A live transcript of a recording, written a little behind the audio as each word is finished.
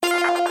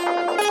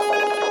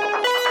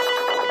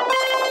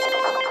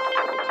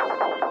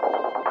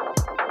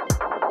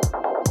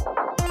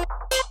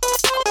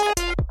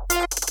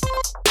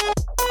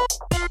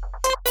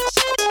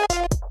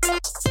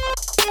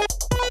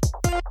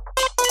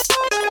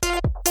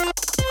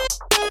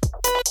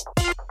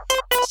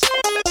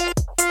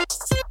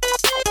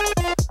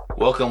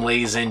Welcome,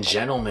 ladies and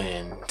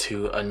gentlemen,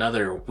 to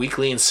another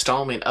weekly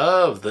installment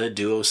of the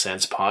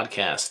DuoSense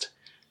podcast.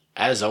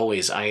 As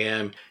always, I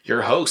am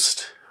your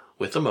host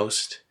with the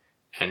most,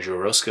 Andrew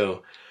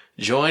Orozco,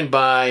 joined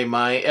by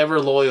my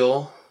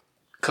ever-loyal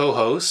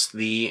co-host,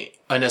 the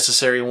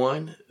unnecessary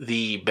one,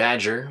 the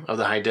Badger of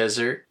the High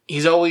Desert.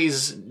 He's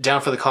always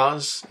down for the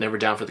cause, never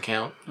down for the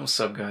count. What's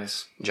up,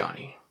 guys?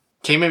 Johnny.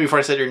 Came in before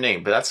I said your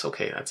name, but that's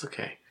okay.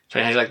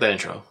 Johnny, how'd you like that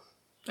intro?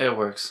 It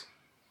works.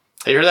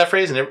 Have you heard that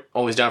phrase? Never,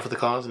 always down for the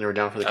cause, never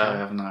down for the count? I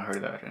have not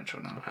heard that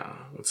intro, no.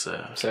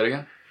 Say it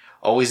again?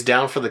 Always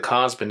down for the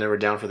cause, but never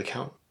down for the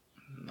count.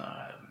 No,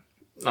 I haven't.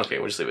 Okay,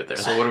 we'll just leave it there.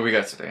 So what do we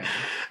got today?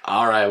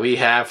 All right, we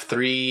have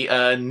three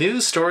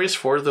news stories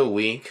for the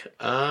week.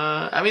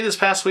 This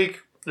past week,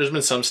 there's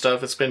been some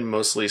stuff. It's been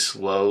mostly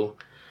slow.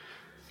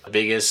 Not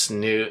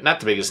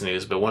the biggest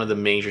news, but one of the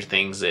major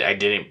things that I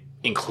didn't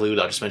include,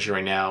 I'll just mention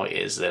right now,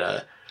 is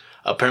that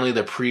apparently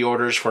the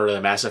pre-orders for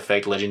the Mass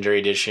Effect Legendary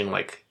Edition,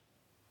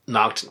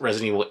 knocked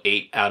Resident Evil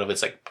 8 out of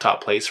its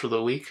top place for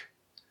the week,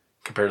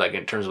 compared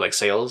in terms of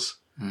sales.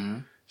 Mm-hmm.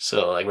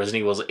 So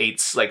Resident Evil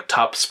 8's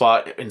top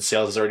spot in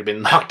sales has already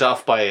been knocked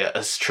off by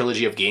a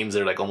trilogy of games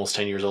that are almost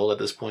 10 years old at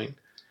this point.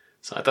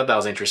 So I thought that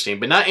was interesting,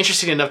 but not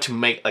interesting enough to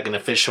make an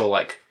official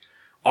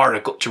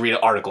article, to read an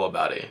article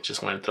about it.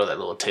 Just wanted to throw that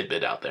little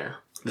tidbit out there.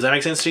 Does that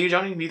make sense to you,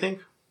 Johnny? Do you think?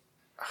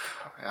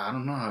 I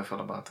don't know how I feel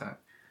about that.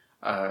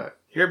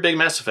 You're a big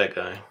Mass Effect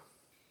guy.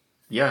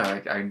 Yeah,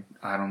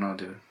 I don't know,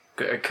 dude.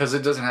 Because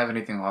it doesn't have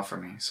anything to offer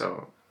me,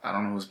 so I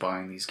don't know who's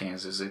buying these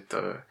games. Is it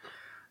the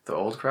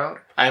old crowd?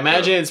 I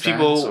imagine it's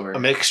people, a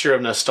mixture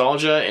of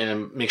nostalgia and a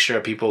mixture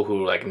of people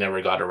who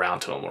never got around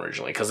to them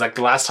originally. Because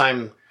the last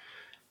time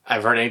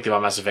I've heard anything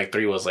about Mass Effect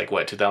 3 was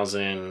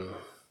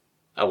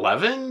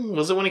 2011?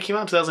 Was it when it came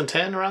out?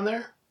 2010, around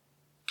there?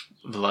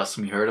 The last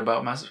time you heard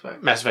about Mass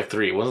Effect? Mass Effect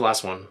 3. When was the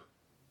last one?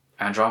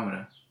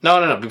 Andromeda.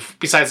 No.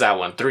 Besides that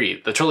one,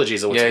 3. The trilogy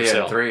is the one for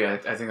sale. 3. I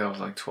think that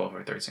was 12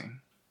 or 13.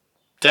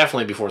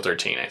 Definitely before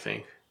 13, I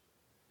think.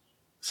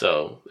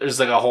 So there's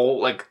a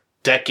whole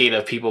decade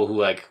of people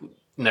who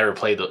never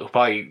played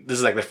probably this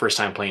is their first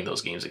time playing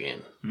those games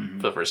again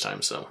for the first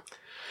time. So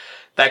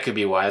that could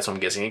be why. That's what I'm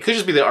guessing. It could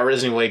just be that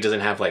Resident Evil 8 doesn't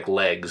have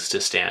legs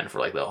to stand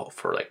for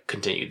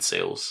continued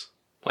sales.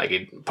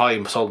 It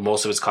probably sold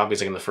most of its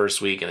copies in the first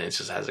week, and it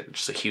just has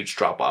just a huge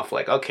drop off.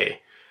 Okay,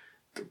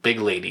 big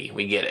lady,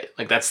 we get it.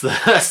 That's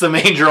the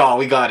main draw.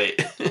 We got it.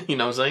 You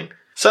know what I'm saying?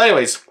 So,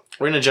 anyways.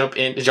 We're going to jump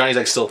in.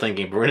 Johnny's still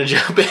thinking, but we're going to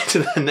jump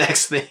into the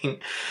next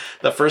thing.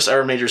 The first of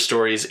our major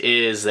stories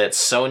is that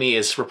Sony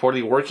is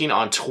reportedly working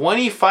on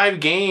 25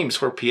 games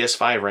for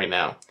PS5 right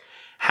now,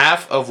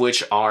 half of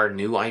which are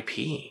new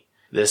IP.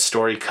 This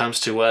story comes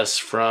to us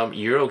from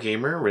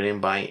Eurogamer, written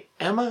by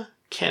Emma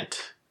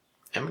Kent.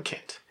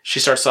 She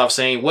starts off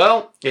saying,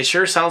 well, it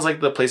sure sounds like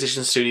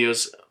PlayStation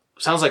Studios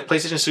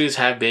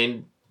have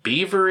been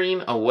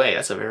beavering away.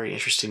 That's a very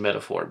interesting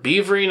metaphor.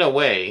 Beavering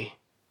away,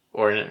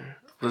 or...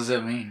 What does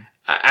that mean?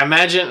 I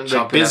imagine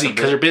they're busy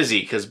because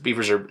because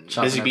beavers are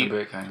busy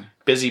beavers.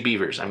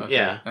 Okay.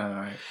 Yeah. All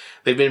right.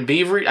 They've been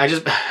beavering.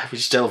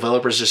 Just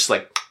developers just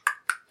I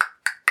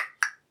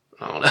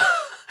don't know.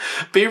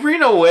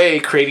 Beavering away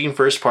creating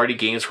first-party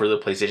games for the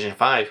PlayStation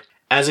 5.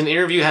 As an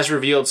interview has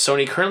revealed,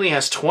 Sony currently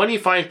has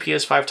 25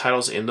 PS5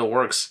 titles in the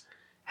works,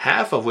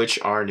 half of which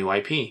are new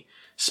IP.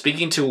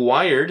 Speaking to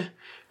Wired,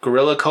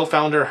 Guerrilla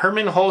co-founder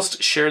Herman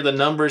Holst shared the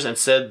numbers and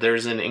said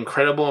there's an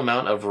incredible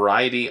amount of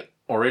variety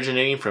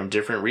originating from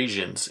different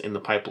regions in the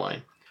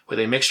pipeline, with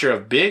a mixture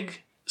of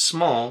big,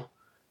 small,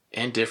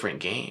 and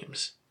different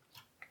games.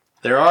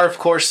 There are, of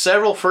course,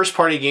 several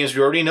first-party games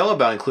we already know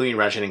about, including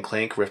Ratchet &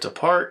 Clank Rift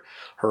Apart,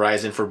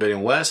 Horizon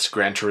Forbidden West,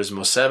 Gran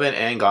Turismo 7,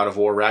 and God of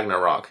War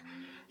Ragnarok.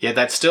 Yet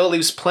that still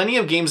leaves plenty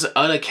of games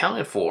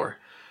unaccounted for.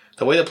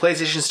 The way the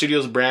PlayStation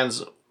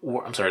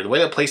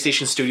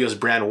Studios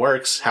brand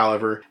works,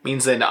 however,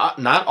 means that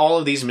not all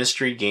of these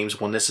mystery games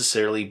will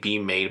necessarily be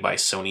made by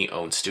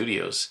Sony-owned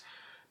studios.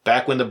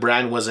 Back when the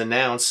brand was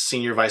announced,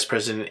 Senior Vice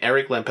President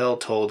Eric Lempel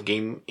told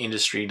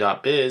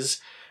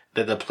GameIndustry.biz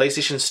that the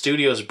PlayStation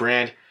Studios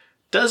brand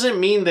doesn't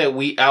mean that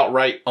we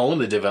outright own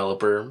the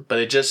developer, but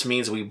it just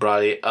means we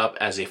brought it up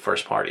as a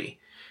first party.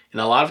 In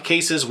a lot of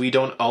cases, we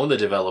don't own the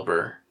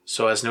developer,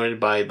 so as noted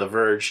by The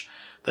Verge,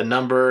 the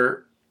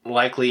number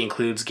likely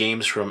includes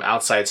games from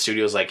outside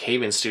studios like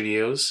Haven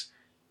Studios,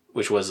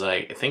 which was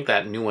I think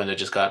that new one that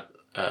just got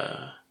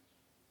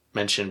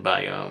mentioned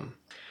by...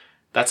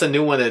 That's a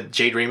new one that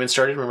Jade Raymond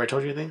started. Remember I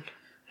told you, I think?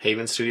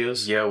 Haven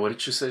Studios. Yeah, what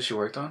did you say she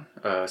worked on?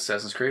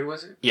 Assassin's Creed,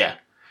 was it? Yeah.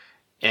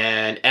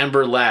 And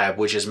Ember Lab,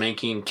 which is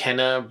making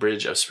Kena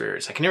Bridge of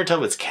Spirits. I can never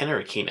tell if it's Kena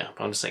or Kena,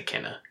 but I'm just saying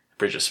Kena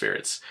Bridge of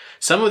Spirits.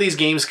 Some of these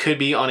games could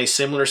be on a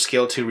similar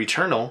scale to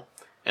Returnal,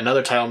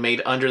 another title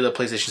made under the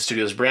PlayStation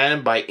Studios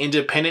brand by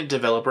independent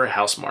developer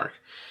Housemarque.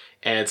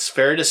 And it's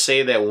fair to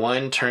say that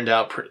one turned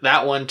out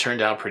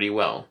pretty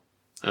well.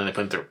 And then they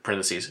put in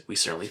parentheses, we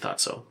certainly thought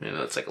so. And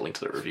that's a link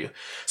to the review.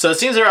 So it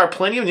seems there are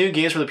plenty of new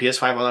games for the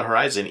PS5 on the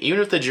horizon.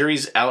 Even if the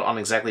jury's out on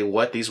exactly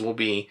what these will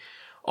be,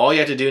 all you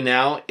have to do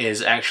now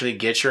is actually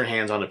get your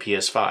hands on a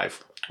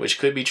PS5. which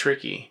could be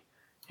tricky.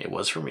 It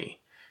was for me.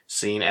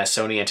 Seeing as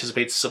Sony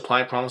anticipates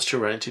supply problems to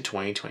run into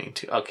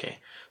 2022. Okay,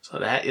 so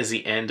that is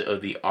the end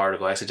of the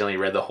article. I accidentally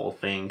read the whole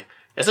thing.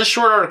 It's a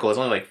short article. It's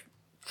only like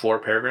 4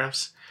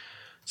 paragraphs.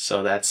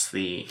 So that's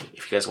the...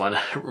 If you guys want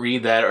to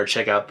read that or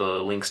check out the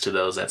links to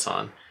those, that's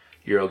on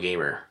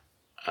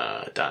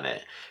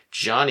Eurogamer.net.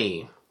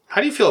 Johnny,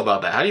 how do you feel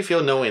about that? How do you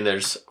feel knowing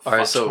there's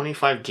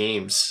 25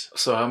 games?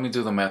 So help me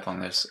do the math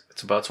on this.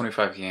 It's about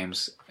 25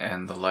 games,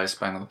 and the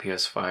lifespan of the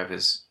PS5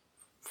 is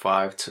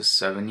 5 to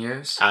 7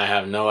 years. I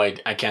have no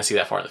idea. I can't see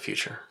that far in the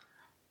future.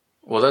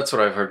 Well, that's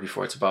what I've heard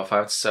before. It's about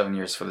 5 to 7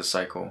 years for the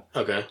cycle.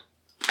 Okay.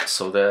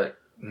 So that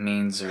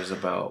means there's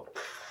about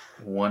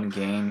 1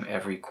 game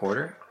every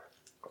quarter.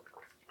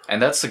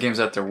 And that's the games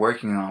that they're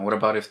working on. What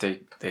about if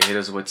they hit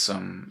us with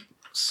some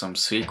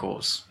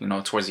sequels,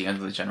 towards the end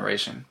of the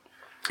generation?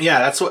 Yeah,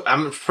 that's what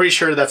I'm pretty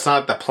sure. That's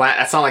not the plan.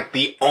 That's not like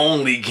the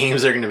only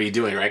games they're going to be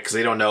doing, right? Because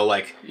they don't know,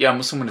 like... Yeah, I'm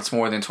assuming it's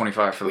more than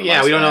 25 for the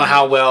Yeah, we don't know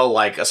how well,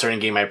 like, a certain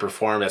game might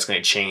perform. That's going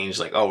to change.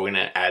 Like, oh, we're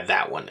going to add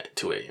that one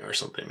to it or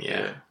something.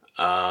 Yeah.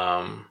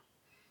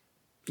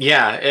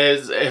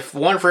 If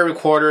 1 for every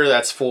quarter,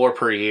 that's 4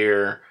 per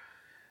year.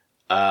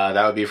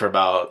 That would be for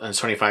about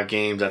 25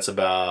 games. That's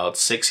about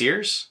 6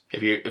 years.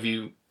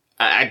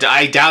 I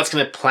doubt it's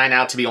going to plan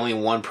out to be only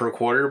 1 per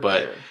quarter,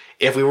 but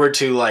if we were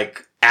to,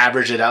 like,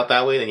 average it out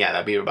that way, then yeah,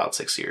 that'd be about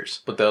 6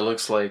 years. But that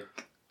looks like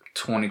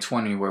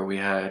 2020, where we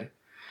had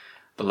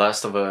The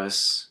Last of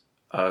Us,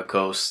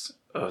 Ghost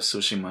of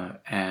Tsushima,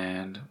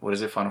 and what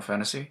is it, Final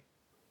Fantasy?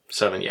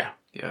 7, yeah.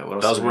 Yeah, what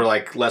else? Those were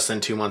like less than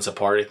 2 months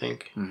apart, I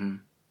think. Mm-hmm.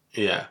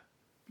 Yeah.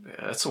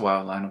 Yeah, that's a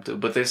wild lineup, dude.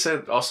 But they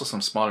said also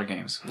some smaller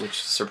games,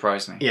 which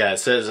surprised me. Yeah, it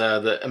says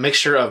a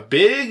mixture of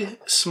big,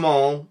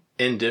 small,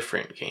 and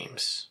different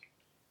games.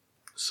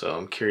 So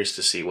I'm curious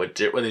to see what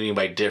they mean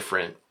by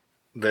different,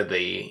 that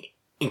they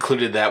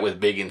included that with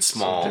big and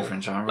small. Some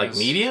different genres. Like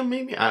medium,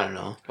 maybe? I don't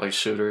know. Like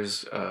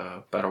shooters,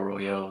 battle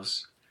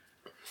royales.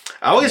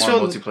 I always feel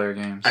multiplayer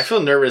games. I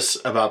feel nervous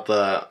about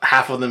the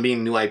half of them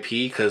being new IP,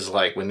 because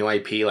like with new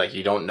IP, like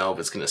you don't know if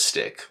it's gonna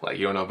stick. Like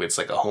you don't know if it's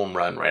like a home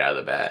run right out of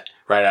the bat,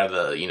 right out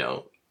of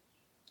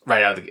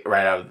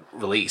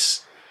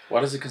release.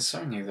 Why does it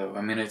concern you though?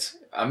 I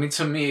mean,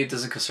 to me, it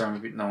doesn't concern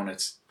me knowing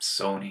it's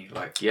Sony.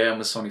 Like, yeah, I'm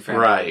a Sony fan,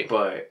 right?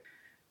 But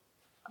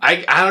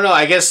I don't know.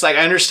 I guess like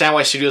I understand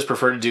why studios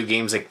prefer to do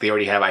games like they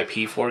already have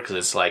IP for, because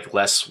it's like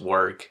less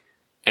work.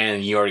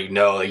 And you already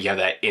know that you have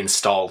that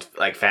installed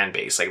like fan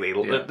base. Like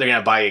they're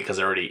gonna buy it because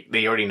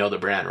they already know the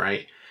brand,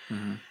 right?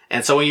 Mm-hmm.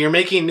 And so when you're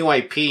making new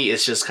IP,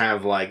 it's just kind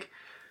of like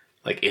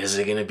is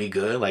it gonna be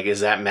good? Like is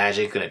that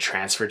magic gonna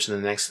transfer to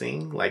the next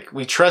thing? Like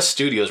we trust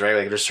studios, right?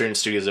 Like there's certain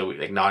studios that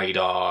like Naughty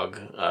Dog,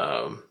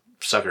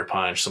 Sucker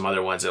Punch, some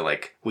other ones that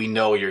like we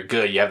know you're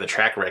good. You have the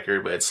track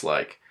record, but it's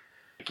like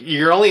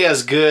you're only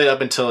as good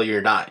up until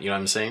you're not. You know what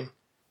I'm saying?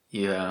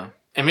 Yeah.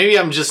 And maybe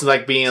I'm just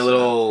like being a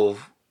little.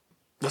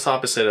 What's the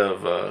opposite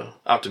of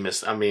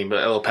optimist? I mean, but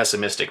a little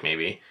pessimistic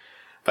maybe.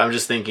 But I'm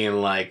just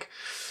thinking like,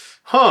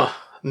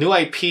 new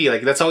IP.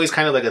 Like that's always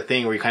kind of like a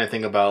thing where you kind of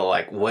think about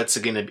like, what's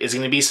it gonna? Is it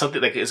gonna be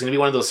something like? Is it gonna be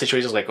one of those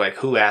situations like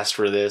who asked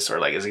for this, or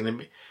like is it gonna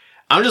be?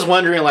 I'm just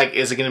wondering like,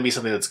 is it gonna be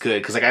something that's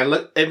good? Because like I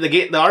look,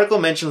 the article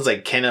mentions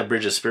like Kena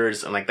Bridge of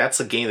Spirits, and like that's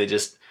a game that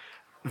just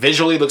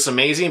visually looks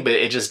amazing, but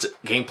it just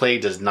gameplay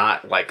does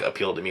not like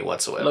appeal to me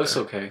whatsoever. It looks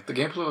okay. The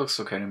gameplay looks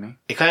okay to me.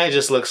 It kind of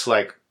just looks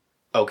like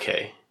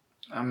okay.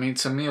 I mean,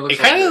 to me, it looks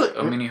like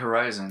a mini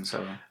Horizon.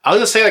 So I was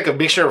gonna say like a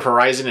mixture of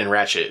Horizon and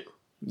Ratchet.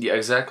 Yeah,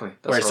 exactly.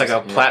 That's where it's like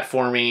a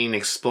platforming,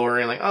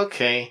 exploring. Like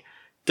okay,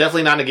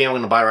 definitely not a game I'm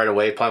gonna buy right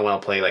away. Probably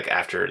want to play like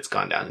after it's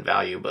gone down in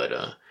value. But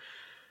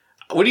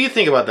what do you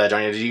think about that,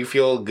 Johnny? Do you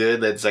feel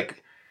good that it's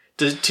like?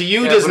 To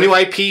you, does new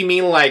IP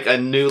mean like a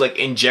new like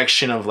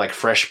injection of like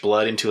fresh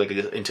blood into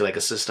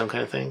a system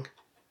kind of thing?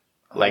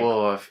 Like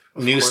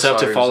new stuff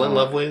to fall in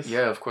love with?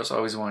 Yeah, of course I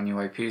always want new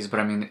IPs. But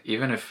I mean,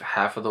 even if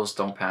half of those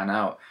don't pan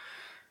out,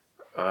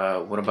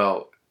 what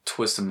about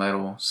Twisted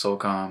Metal,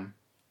 SOCOM,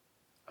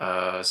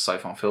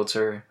 Siphon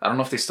Filter? I don't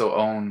know if they still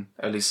own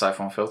at least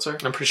Siphon Filter.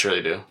 I'm pretty sure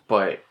they do.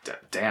 But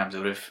damn,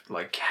 dude, if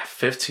like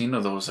 15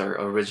 of those are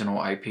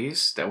original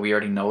IPs that we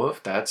already know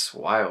of, that's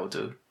wild,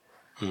 dude.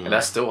 And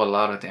that's still a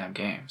lot of damn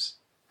games.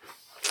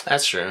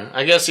 That's true.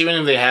 I guess even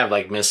if they have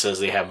like misses,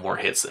 they have more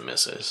hits than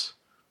misses.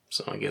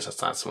 So I guess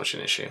that's not so much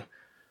an issue.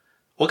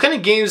 What kind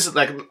of games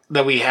like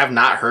that we have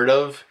not heard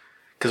of?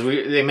 Because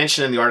they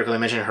mentioned in the article, they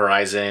mentioned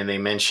Horizon, they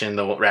mentioned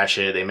the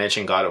Ratchet, they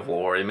mentioned God of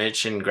War, they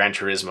mentioned Gran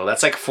Turismo.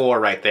 That's like 4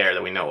 right there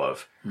that we know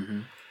of.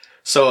 Mm-hmm.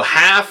 So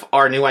half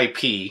are new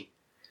IP.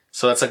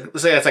 So that's like,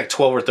 let's say that's like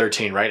 12 or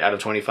 13, right? Out of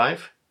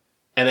 25.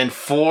 And then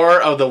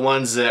 4 of the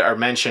ones that are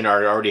mentioned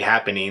are already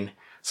happening.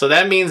 So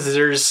that means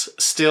there's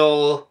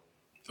still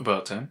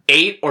about 10,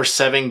 8 or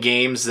 7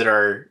 games that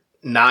are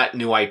not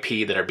new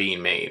IP that are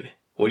being made.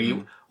 What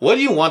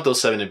do you want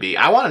those 7 to be?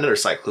 I want another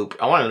Sly Cooper.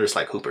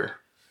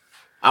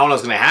 I don't know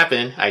what's going to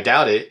happen. I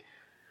doubt it.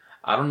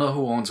 I don't know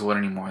who owns what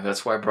anymore.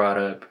 That's why I brought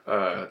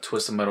up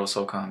Twisted Metal,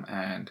 SOCOM,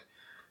 and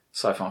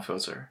Siphon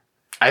Filter.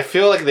 I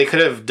feel like they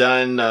could have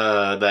done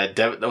was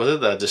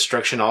it the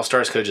Destruction All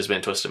Stars could have just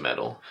been Twisted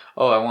Metal.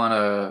 Oh, I want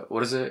a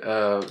what is it?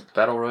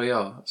 Battle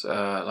Royale,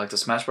 like the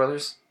Smash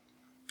Brothers.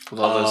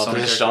 With all the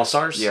PlayStation All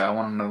Stars. Yeah, I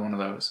want another one of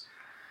those.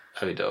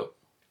 That'd be dope.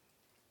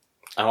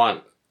 I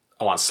want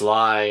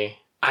Sly.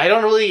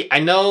 I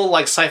know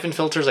like Siphon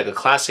Filter is like a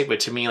classic,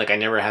 but to me, like I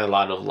never had a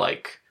lot of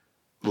like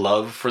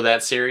love for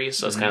that series,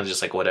 so it's kind of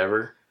just like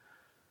whatever.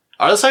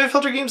 Are the Siphon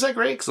Filter games that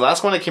great? Because the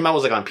last one that came out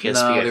was like on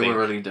PSP. No, they were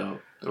really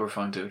dope. They were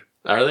fun, dude.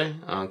 Are they?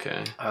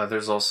 Okay.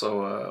 There's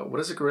also what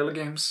is it? Guerrilla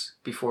Games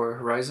before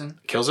Horizon.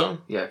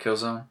 Killzone? Yeah,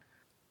 Killzone.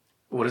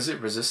 What is it?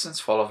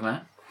 Resistance? Fall of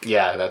Man?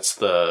 Yeah, that's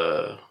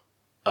the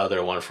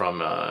other one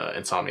from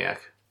Insomniac.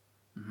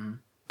 Mm-hmm.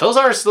 Those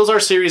are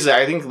series that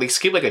I think they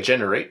skip like a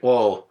generation.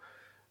 Well,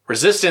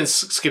 Resistance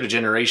skipped a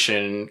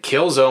generation.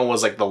 Killzone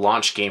was like the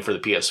launch game for the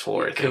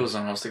PS4.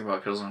 Killzone. I was thinking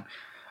about Killzone.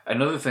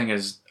 Another thing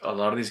is a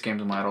lot of these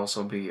games might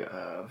also be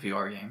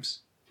VR games.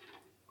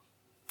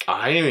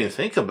 I didn't even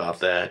think about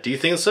that. Do you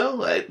think so?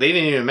 They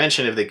didn't even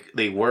mention if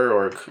they were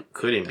or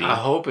couldn't be. I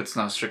hope it's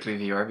not strictly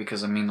VR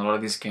because, I mean, a lot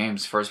of these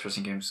games,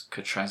 first-person games,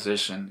 could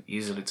transition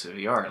easily to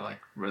VR, like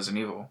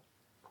Resident Evil.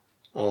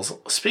 Well,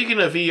 speaking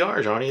of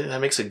VR, Johnny,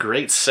 that makes a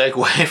great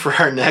segue for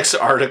our next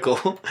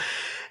article.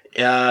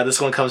 This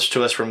one comes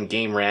to us from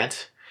Game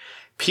Rant.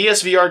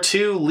 PSVR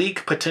 2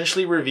 leak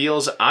potentially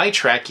reveals eye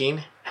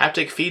tracking,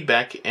 haptic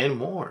feedback, and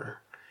more.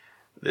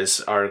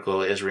 This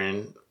article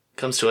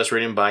comes to us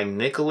written by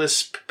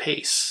Nicholas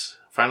Pace.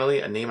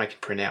 Finally, a name I can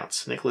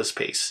pronounce. Nicholas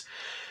Pace.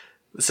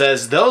 It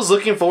says, those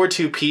looking forward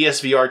to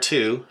PSVR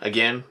 2,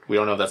 again, we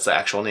don't know if that's the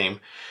actual name,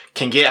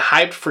 can get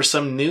hyped for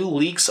some new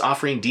leaks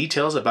offering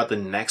details about the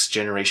next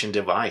generation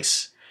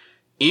device.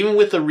 Even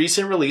with the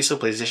recent release of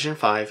PlayStation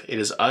 5, it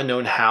is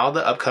unknown how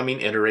the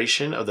upcoming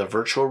iteration of the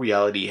virtual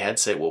reality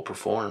headset will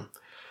perform.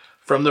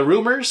 From the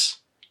rumors,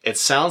 it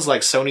sounds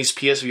like Sony's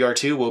PSVR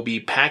 2 will be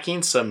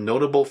packing some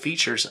notable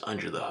features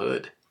under the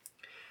hood.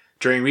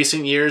 During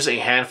recent years, a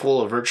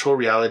handful of virtual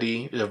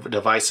reality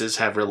devices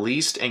have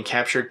released and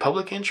captured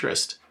public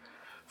interest.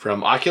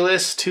 From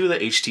Oculus to the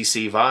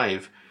HTC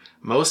Vive,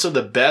 most of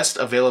the best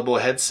available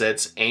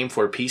headsets aim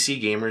for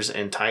PC gamers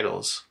and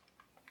titles.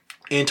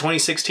 In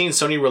 2016,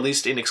 Sony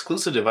released an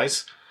exclusive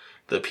device,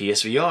 the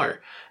PSVR,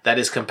 that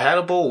is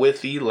compatible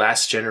with the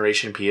last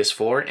generation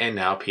PS4 and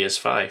now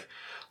PS5.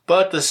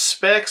 But the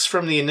specs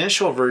from the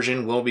initial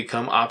version will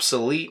become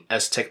obsolete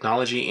as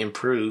technology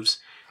improves,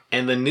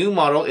 and the new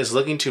model is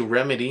looking to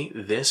remedy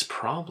this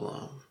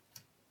problem.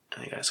 I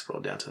think I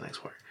scrolled down to the next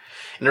part.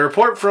 In a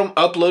report from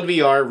Upload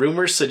VR,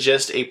 rumors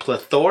suggest a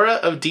plethora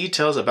of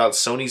details about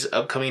Sony's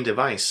upcoming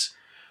device.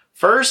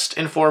 First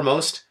and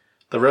foremost,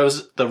 the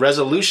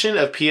resolution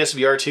of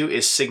PSVR 2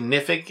 is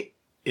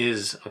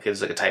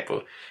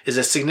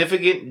a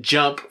significant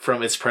jump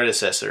from its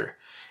predecessor.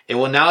 It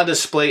will now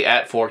display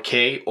at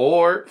 4K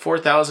or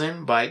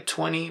 4000 by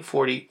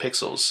 2040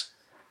 pixels,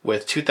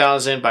 with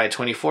 2000 by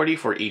 2040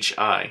 for each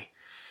eye.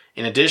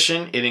 In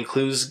addition, it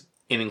includes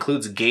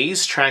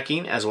gaze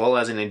tracking as well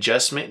as an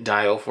adjustment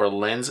dial for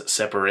lens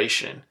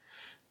separation.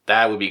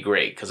 That would be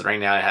great because right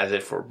now it has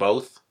it for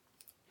both,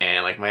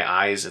 and like my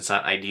eyes, it's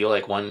not ideal.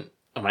 Like one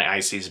of my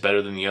eyes sees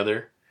better than the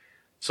other,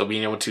 so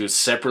being able to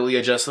separately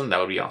adjust them, that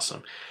would be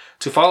awesome.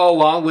 To follow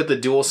along with the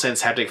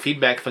DualSense haptic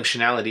feedback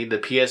functionality, the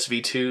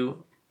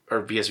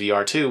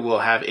PSVR 2 will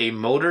have a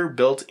motor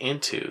built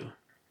into.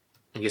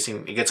 I'm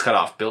guessing it gets cut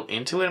off. Built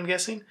into it, I'm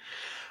guessing.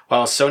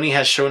 While Sony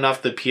has shown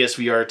off the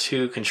PSVR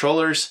 2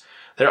 controllers,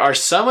 there are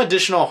some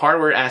additional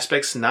hardware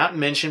aspects not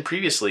mentioned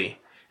previously.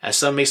 As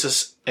some may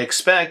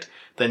expect,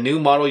 the new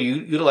model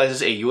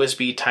utilizes a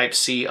USB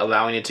Type-C,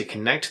 allowing it to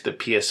connect to the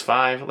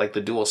PS5 like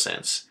the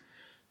DualSense.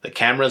 The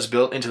cameras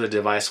built into the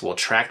device will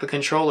track the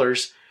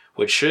controllers,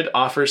 which should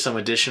offer some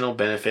additional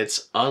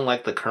benefits.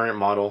 Unlike the current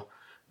model,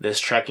 this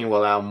tracking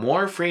will allow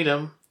more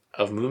freedom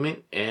of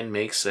movement and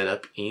make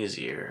setup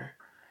easier.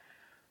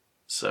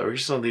 So we're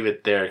just going to leave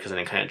it there because then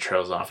it kind of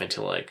trails off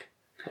into like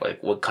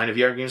what kind of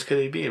VR games could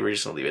they be? We're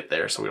just going to leave it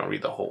there so we don't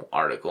read the whole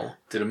article.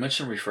 Did it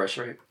mention refresh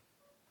rate?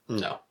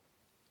 No.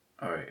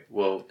 Alright,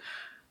 well,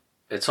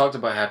 it talked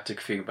about haptic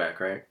feedback,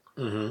 right?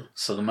 Mm-hmm.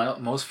 So the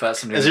most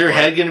fascinating Is your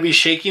head going to be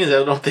shaking? Is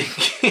that what I'm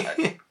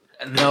thinking?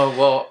 No,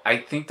 well, I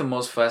think the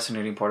most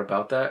fascinating part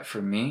about that,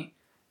 for me,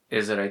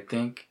 is that I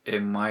think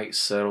it might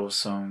settle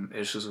some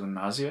issues with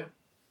nausea.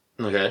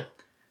 Okay.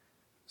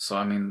 So,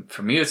 I mean,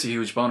 for me, it's a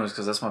huge bonus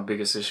because that's my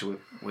biggest issue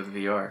with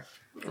VR.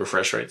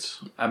 Refresh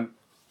rates?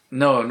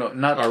 No,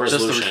 not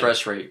just the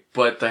refresh rate,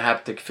 but the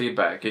haptic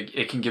feedback.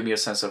 It can give me a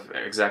sense of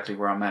exactly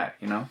where I'm at,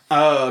 you know?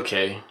 Oh,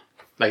 okay.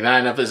 Like, not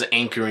enough is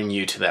anchoring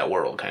you to that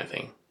world kind of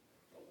thing.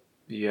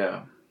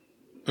 Yeah.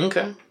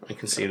 Okay, I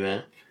can see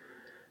that.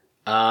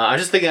 I'm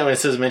just thinking when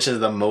it mentions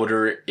the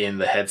motor in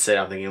the headset,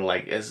 I'm thinking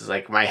like, is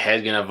like my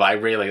head gonna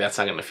vibrate? Like that's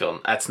not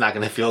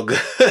gonna feel good.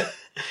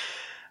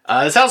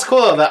 It sounds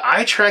cool though. The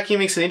eye tracking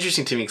makes it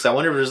interesting to me because I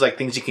wonder if there's like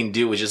things you can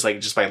do with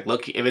just by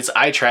looking. If it's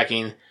eye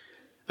tracking,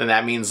 then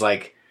that means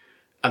like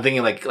I'm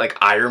thinking like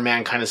Iron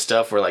Man kind of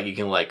stuff where like you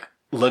can like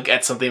look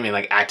at something and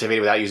like activate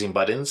it without using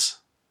buttons.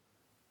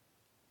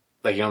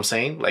 Like, you know what I'm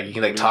saying? Like, you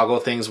can like toggle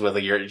things with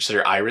like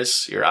your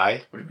iris, your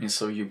eye. What do you mean?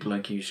 So you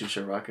blink, you shoot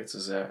your rockets?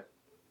 Is that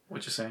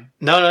what you're saying?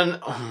 No,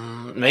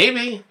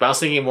 maybe. But I was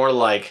thinking more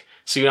like,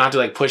 so you don't have to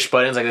like push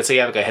buttons. Like, let's say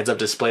you have like a heads up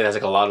display that has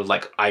like a lot of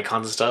like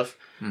icons and stuff.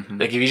 Mm-hmm.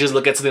 Like, if you just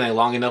look at something like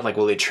long enough, like,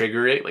 will it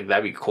trigger it? Like,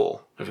 that'd be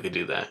cool if we could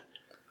do that.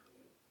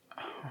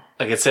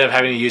 Like, instead of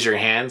having to use your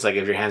hands, like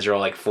if your hands are all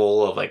like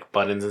full of like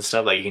buttons and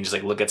stuff, like you can just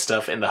like look at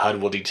stuff and the HUD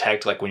will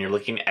detect like when you're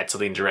looking at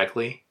something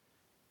directly.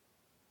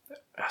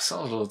 That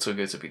sounds a little too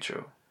good to be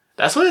true.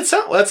 That's what it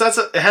sounds.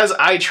 It has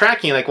eye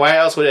tracking. Like, why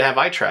else would it have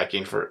eye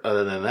tracking for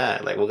other than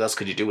that? Like, what else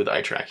could you do with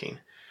eye tracking?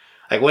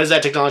 Like, what is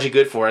that technology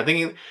good for?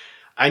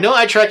 I know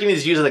eye tracking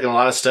is used like in a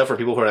lot of stuff for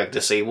people who are like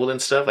disabled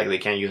and stuff. Like, they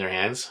can't use their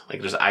hands.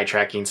 Like, there's eye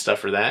tracking stuff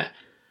for that.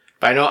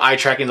 But I know eye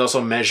tracking is also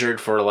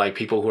measured for like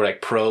people who are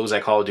like pros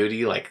at Call of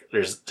Duty. Like,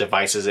 there's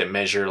devices that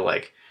measure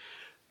like,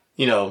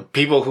 you know,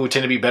 people who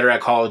tend to be better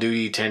at Call of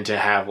Duty tend to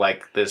have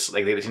like this,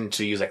 like they tend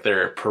to use like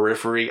their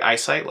periphery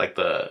eyesight, like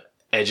the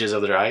edges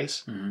of their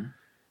eyes. Mm-hmm.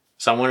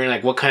 So I'm wondering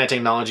like what kind of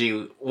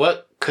technology,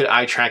 what could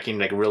eye tracking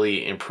like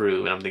really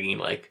improve? And I'm thinking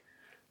like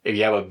if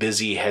you have a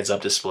busy heads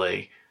up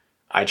display,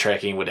 eye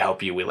tracking would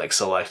help you with like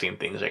selecting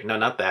things. Like, no,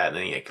 not that. And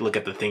then you like, look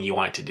at the thing you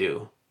want it to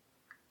do.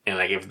 And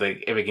like if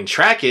it can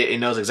track it, it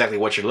knows exactly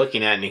what you're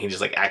looking at, and it can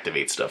just like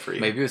activate stuff for you.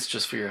 Maybe it's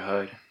just for your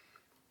HUD.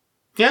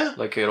 Yeah,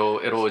 like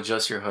it'll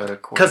adjust your HUD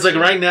according. Because like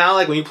right now,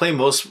 like when you play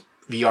most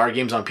VR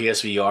games on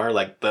PSVR,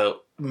 like the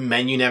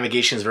menu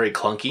navigation is very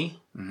clunky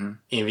in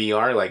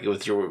VR. Like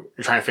with you're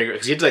trying to figure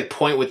because you have to like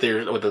point with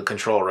the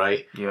control,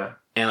 right? Yeah.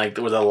 And like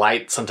where the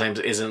light sometimes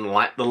isn't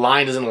the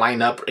line doesn't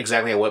line up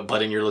exactly at what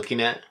button you're looking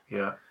at.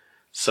 Yeah.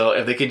 So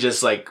if they could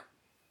just like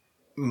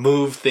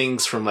move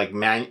things from like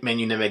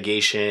menu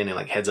navigation and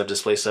like heads up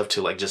display stuff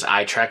to like just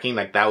eye tracking,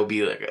 like that would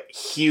be like a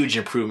huge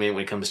improvement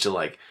when it comes to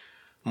like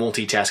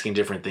multitasking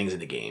different things in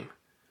the game.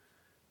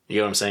 You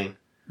know what I'm saying?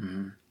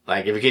 Mm-hmm.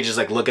 Like if you could just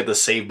like look at the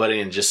save button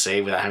and just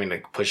save without having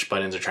to push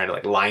buttons or try to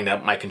like line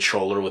up my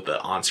controller with the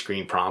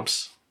on-screen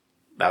prompts,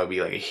 that would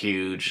be like a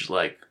huge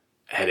like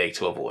headache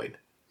to avoid.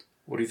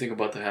 What do you think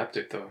about the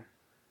haptic though?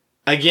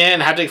 Again,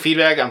 haptic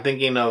feedback, I'm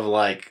thinking of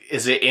like,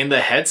 is it in the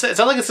headset? It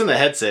sounds like it's in the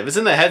headset. If it's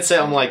in the headset,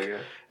 I'm like,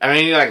 I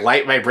mean, like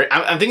light vibrate.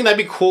 I'm thinking that'd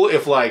be cool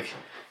if like,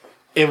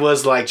 it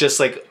was like just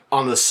like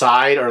on the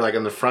side or like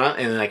on the front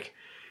and like,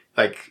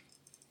 let's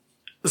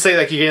say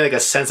like you're getting like a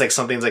sense like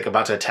something's like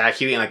about to attack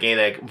you and like it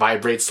like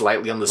vibrates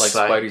slightly on the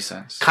side. Like Spidey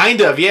sense.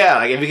 Kind of, yeah.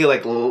 Like if you could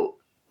like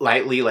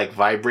lightly like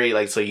vibrate,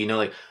 like so you know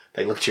like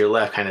look to your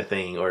left kind of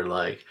thing or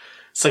like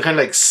some kind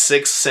of like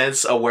sixth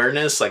sense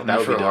awareness. Like that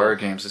would be dope. For horror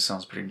games, it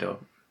sounds pretty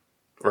dope.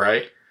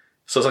 Right?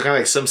 So it's kind of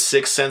like some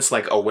sixth sense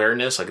like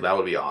awareness, like that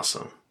would be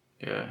awesome.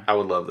 Yeah. I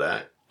would love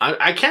that.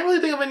 I can't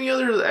really think of any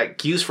other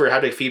like, use for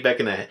haptic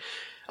feedback in the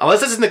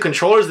unless it's in the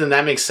controllers, then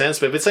that makes sense.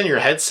 But if it's on your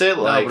headset,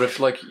 like... No, but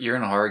if like you're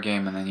in a horror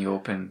game and then you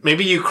open...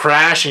 Maybe you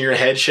crash and your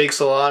head shakes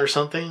a lot or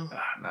something?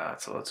 Nah,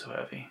 it's a little too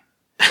heavy.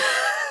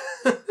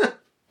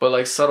 But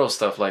like subtle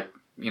stuff, like,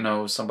 you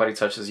know, somebody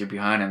touches you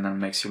behind and then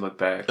makes you look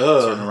back,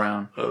 turn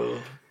around.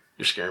 Oh,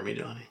 you're scaring me,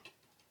 Johnny.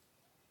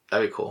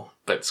 That'd be cool,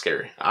 but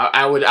scary.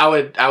 I would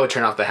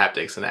turn off the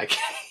haptics in that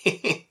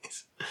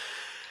case.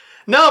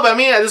 No, but I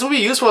mean, this would be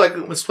useful. Like,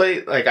 let's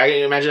play. Like, I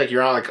imagine like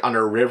you're on like on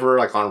a river,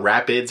 like on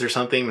rapids or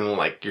something, and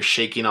like you're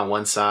shaking on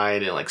one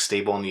side and like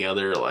stable on the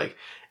other. Like,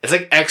 it's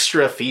like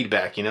extra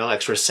feedback, you know,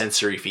 extra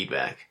sensory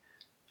feedback.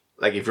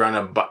 Like if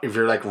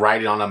you're like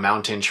riding on a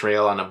mountain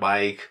trail on a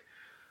bike,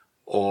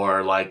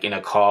 or like in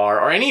a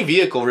car or any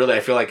vehicle, really,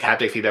 I feel like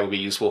haptic feedback would be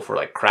useful for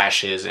like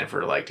crashes and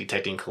for like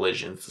detecting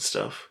collisions and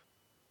stuff.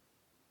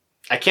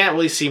 I can't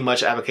really see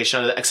much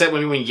application of it, except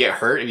when you get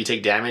hurt, if you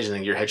take damage and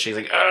then your head shakes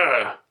like,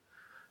 ugh.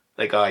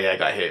 Like, oh yeah, I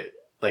got hit.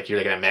 Like you're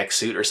like in a mech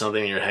suit or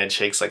something and your head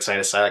shakes like side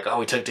to side, like, oh,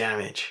 we took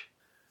damage.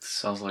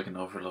 Sounds like an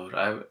overload.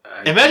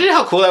 Imagine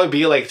how cool that would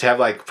be, like to have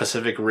like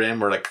Pacific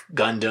Rim or like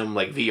Gundam,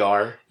 like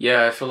VR.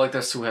 Yeah, I feel like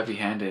that's too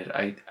heavy-handed.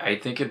 I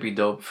think it'd be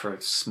dope for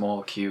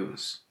small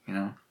cues, you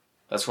know?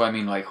 That's what I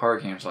mean, like horror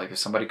games. Like if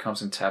somebody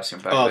comes and taps you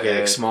back of the head,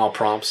 like small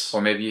prompts.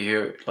 Or maybe you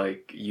hear,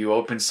 like, you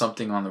open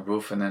something on the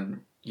roof and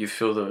then you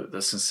feel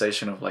the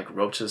sensation of like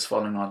roaches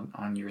falling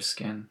on your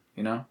skin,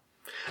 you know?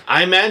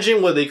 I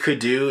imagine what they could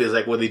do is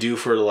like what they do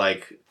for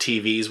like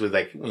TVs with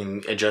like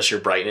when adjust your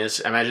brightness.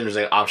 I imagine there's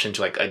like an option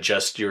to like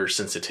adjust your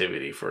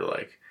sensitivity for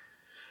like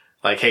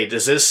hey,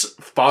 does this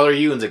bother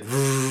you? And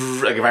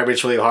it's like it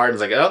vibrates really hard.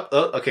 And it's like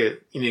oh okay,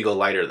 you need to go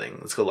lighter. Then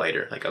let's go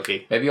lighter. Like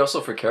okay, maybe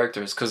also for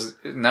characters because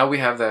now we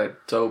have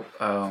that dope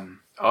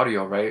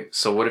audio, right?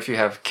 So what if you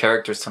have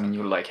characters telling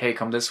you like, hey,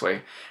 come this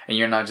way, and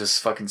you're not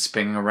just fucking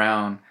spinning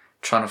around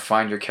trying to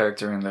find your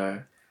character in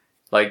the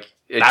like.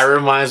 That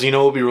reminds me, you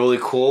know what would be really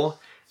cool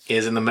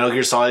is in the Metal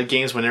Gear Solid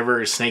games,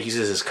 whenever Snake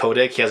uses his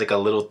codec, he has like a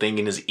little thing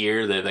in his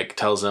ear that like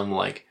tells him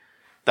like,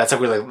 that's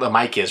like where like, the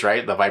mic is,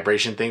 right? The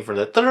vibration thing for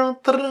the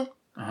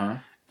uh-huh.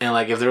 And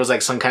like if there was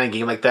like some kind of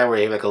game like that where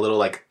you have like a little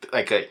like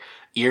a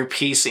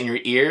earpiece in your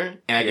ear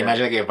and I can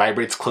imagine like it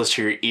vibrates close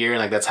to your ear and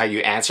like that's how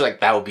you answer,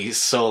 like that would be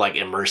so like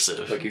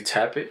immersive. Like you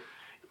tap it?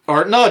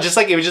 Or no, just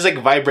like it was just like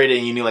vibrated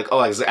and you knew like, oh,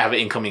 I have an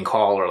incoming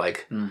call, or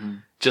like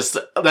just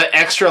that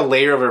extra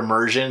layer of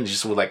immersion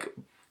just would like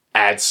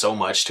add so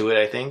much to it,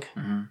 I think.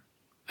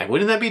 Like,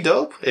 wouldn't that be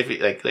dope if you,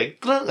 like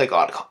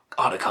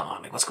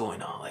Otacon, like what's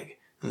going on, like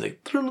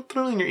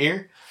in your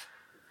ear?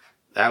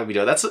 That would be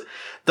dope.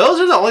 Those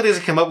are the only things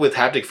I come up with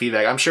haptic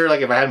feedback. I'm sure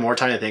like if I had more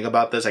time to think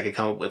about this, I could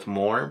come up with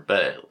more.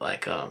 But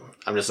like I'm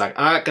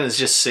not gonna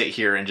just sit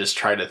here and just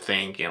try to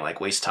think and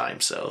like waste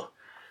time. So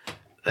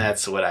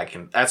that's all I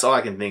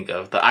can think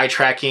of. The eye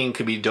tracking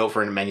could be dope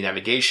for menu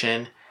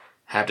navigation,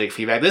 haptic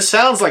feedback. This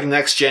sounds like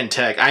next gen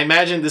tech. I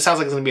imagine this sounds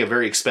like it's gonna be a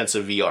very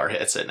expensive VR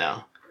headset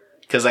now.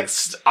 Because like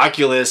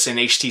Oculus and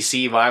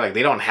HTC Vive, like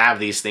they don't have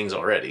these things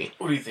already.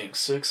 What do you think?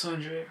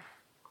 600?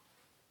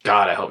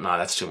 God, I hope not.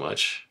 That's too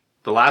much.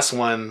 The last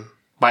one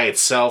by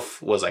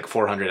itself was like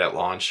 400 at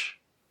launch.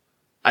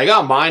 I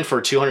got mine for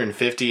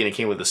 250 and it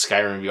came with the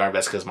Skyrim VR.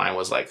 That's because mine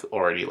was like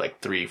already like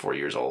 3-4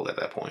 years old at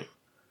that point.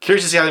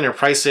 Curious to see how they're going to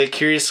price it.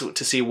 Curious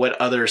to see what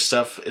other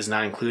stuff is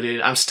not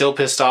included. I'm still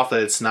pissed off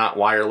that it's not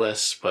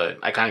wireless, but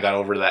I kind of got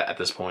over that at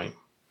this point.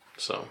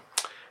 So,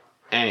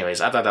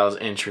 anyways, I thought that was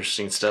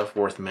interesting stuff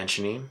worth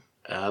mentioning.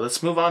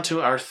 Let's move on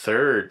to our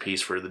third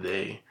piece for the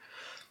day.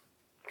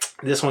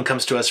 This one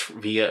comes to us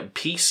via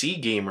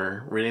PC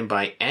Gamer, written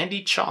by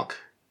Andy Chalk.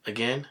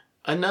 Again,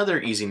 another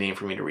easy name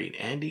for me to read.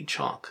 Andy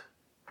Chalk.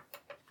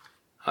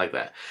 I like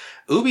that.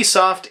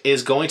 Ubisoft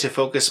is going to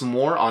focus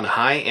more on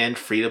high-end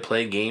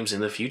free-to-play games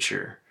in the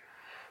future.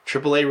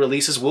 AAA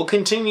releases will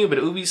continue, but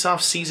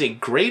Ubisoft sees a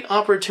great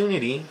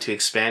opportunity to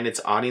expand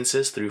its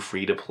audiences through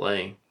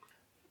free-to-play.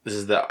 This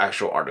is the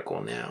actual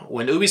article now.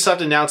 When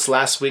Ubisoft announced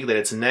last week that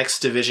its next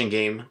Division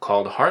game,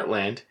 called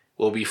Heartland,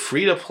 will be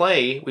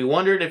free-to-play, we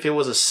wondered if it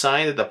was a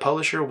sign that the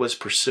publisher was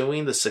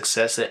pursuing the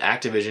success that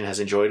Activision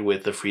has enjoyed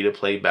with the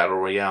free-to-play Battle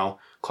Royale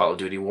Call of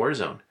Duty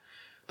Warzone.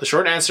 The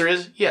short answer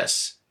is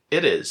yes,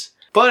 it is.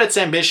 But its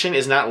ambition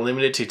is not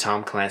limited to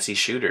Tom Clancy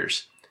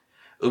shooters.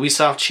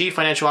 Ubisoft Chief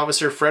Financial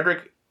Officer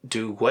Frederick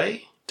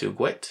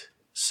Duguet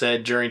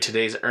said during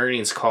today's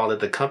earnings call that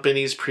the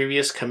company's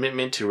previous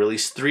commitment to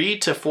release 3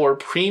 to 4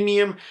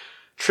 premium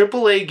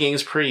AAA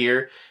games per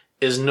year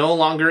is no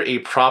longer a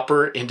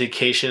proper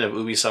indication of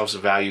Ubisoft's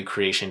value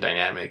creation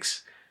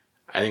dynamics.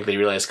 I think they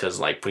realized because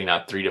like putting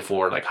out 3 to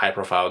 4 like high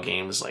profile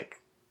games, like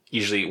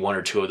usually 1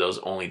 or 2 of those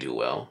only do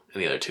well,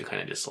 and the other 2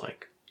 kind of just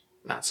like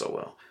not so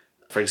well.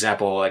 For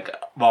example, like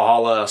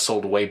Valhalla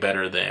sold way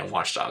better than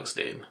Watch Dogs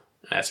did. And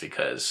that's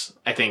because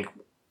I think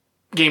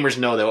gamers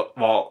know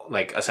that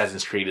like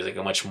Assassin's Creed is like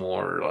a much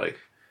more like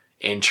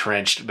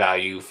entrenched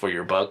value for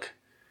your buck,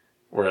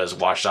 whereas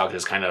Watch Dogs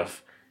has kind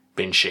of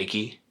been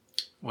shaky.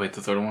 Wait,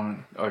 the third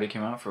one already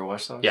came out for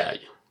Watch Dogs? Yeah.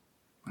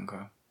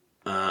 Okay.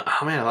 Oh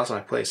man, I lost my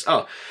place.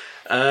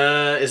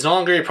 Is no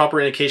longer a proper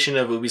indication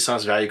of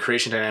Ubisoft's value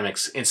creation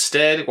dynamics.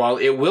 Instead, while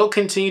it will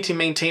continue to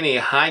maintain a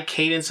high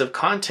cadence of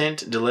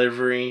content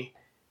delivery,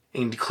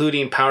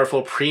 including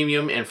powerful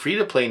premium and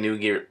free-to-play new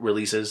gear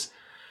releases,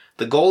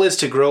 the goal is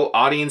to grow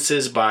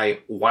audiences by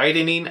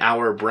widening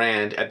our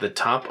brand at the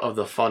top of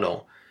the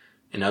funnel.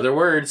 In other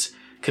words,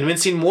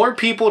 convincing more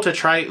people to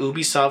try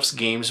Ubisoft's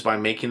games by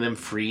making them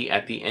free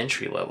at the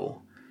entry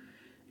level.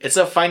 It's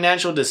a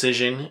financial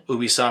decision,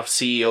 Ubisoft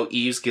CEO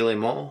Yves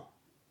Guillemot.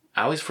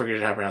 I always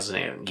forget how to pronounce his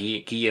name.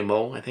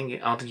 Guillemot, I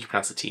don't think you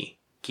pronounce the T.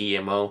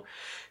 Guillemot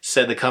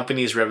said the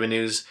company's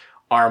revenues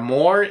are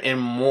more and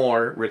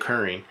more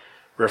recurring,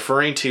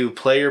 referring to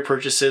player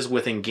purchases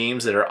within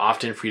games that are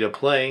often free to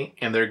play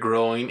and their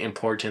growing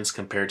importance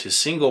compared to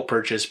single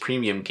purchase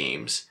premium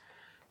games.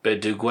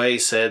 But Duguay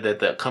said that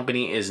the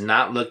company is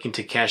not looking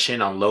to cash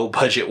in on low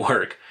budget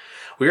work.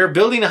 We are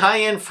building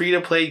high-end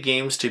free-to-play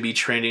games to be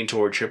trending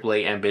toward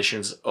AAA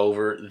ambitions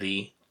over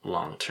the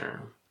long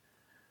term.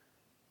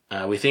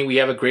 We think we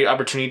have a great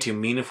opportunity to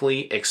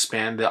meaningfully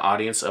expand the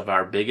audience of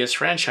our biggest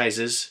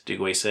franchises,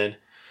 Duguay said.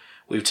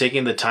 We've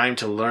taken the time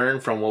to learn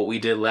from what we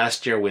did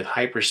last year with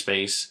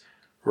Hyperspace.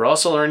 We're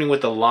also learning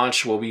with the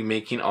launch we'll be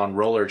making on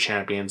Roller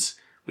Champions.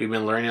 We've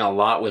been learning a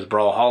lot with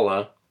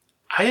Brawlhalla.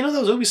 I didn't know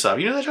that was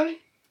Ubisoft. You know that, Johnny?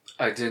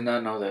 I did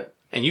not know that.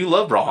 And you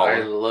love Brawlhalla.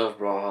 I love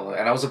Brawlhalla.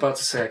 And I was about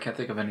to say I can't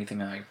think of anything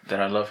that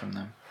I love from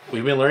them.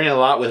 We've been learning a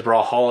lot with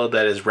Brawlhalla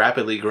that is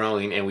rapidly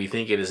growing, and we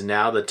think it is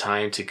now the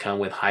time to come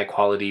with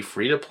high-quality,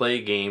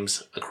 free-to-play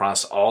games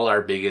across all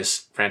our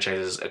biggest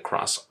franchises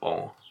across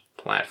all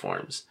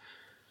platforms.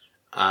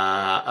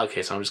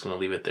 Okay, so I'm just going to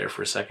leave it there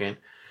for a second.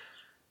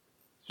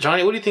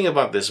 Johnny, what do you think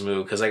about this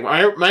move? Because like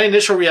my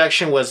initial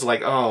reaction was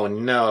like, oh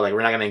no, like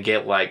we're not going to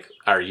get like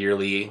our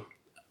yearly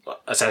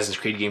Assassin's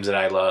Creed games that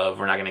I love.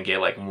 We're not going to get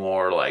like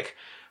more like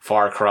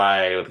Far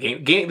Cry, the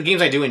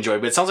games I do enjoy.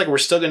 But it sounds like we're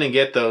still going to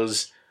get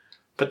those,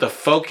 but the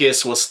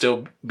focus will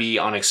still be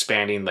on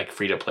expanding like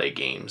free-to-play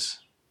games.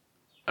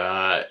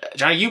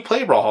 Johnny, you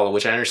play Brawlhalla,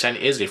 which I understand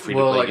is a free-to-play game.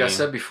 Well, like I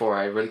said before,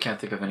 I really can't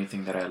think of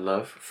anything that I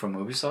love from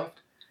Ubisoft.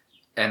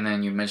 And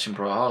then you mentioned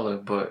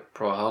Brawlhalla, but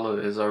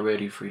Brawlhalla is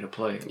already free to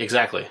play.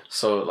 Exactly.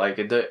 So like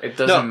it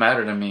doesn't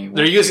matter to me.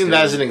 They're using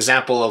that as an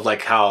example of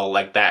like how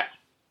like that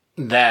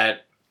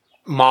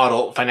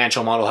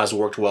financial model has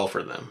worked well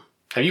for them.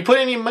 Have you put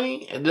any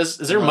money? Is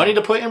there money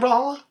to put in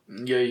Brawlhalla?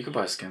 Yeah, you could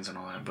buy skins and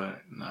all that,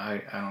 but no,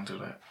 I don't do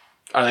that.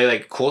 Are they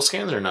like cool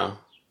skins or no?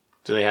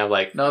 Do they have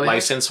like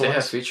licensed ones? They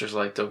have features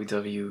like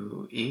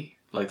WWE.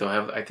 Like they'll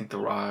have, I think, The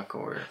Rock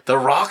or... The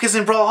Rock is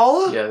in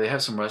Brawlhalla? Yeah, they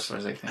have some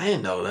wrestlers, I think. I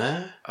didn't know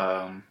that.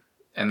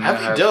 And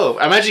that'd be dope.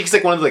 I imagine he's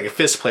like one of the like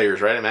fist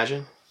players, right? I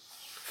imagine.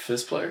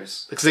 Fist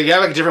players? Because they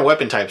have like different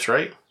weapon types,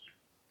 right?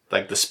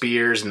 Like the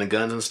spears and the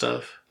guns and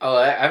stuff. Oh,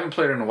 I haven't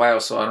played it in a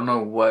while, so I don't know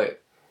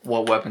what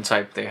weapon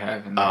type they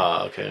have in there.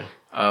 Oh, okay.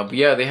 But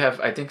yeah, they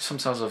have... I think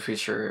sometimes they'll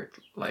feature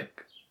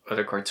like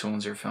other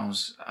cartoons or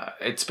films.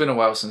 It's been a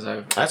while since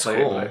I've played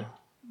cool. it. But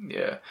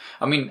yeah,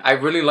 I mean, I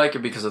really like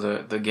it because of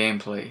the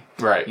gameplay.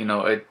 Right. You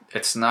know,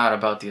 it's not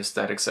about the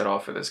aesthetics at all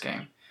for this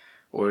game,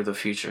 or the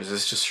features.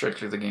 It's just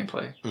strictly the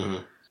gameplay.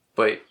 Mm-hmm.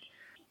 But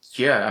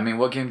yeah, I mean,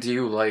 what game do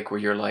you like where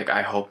you're like,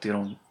 I hope they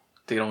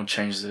don't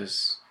change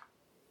this?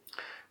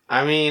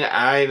 I mean,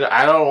 I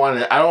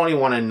don't even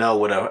want to know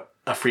what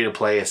a free to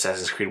play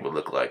Assassin's Creed would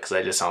look like, because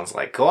that just sounds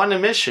like go on a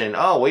mission.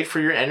 Oh, wait for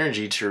your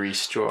energy to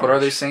restore. But are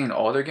they saying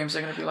all their games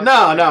are gonna be like?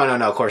 No,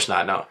 of course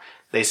not. No.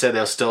 They said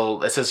they'll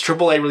still... It says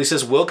AAA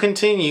releases will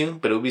continue,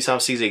 but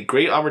Ubisoft sees a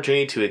great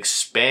opportunity to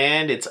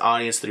expand its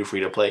audience through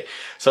free-to-play.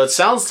 So it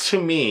sounds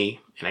to me,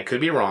 and I could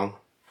be wrong,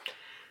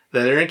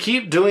 that they're going to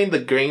keep doing the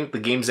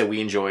games that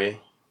we enjoy,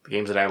 the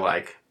games that I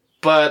like,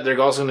 but they're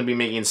also going to be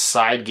making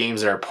side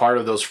games that are part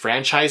of those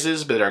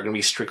franchises, but that are going to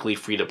be strictly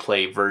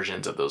free-to-play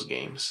versions of those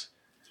games.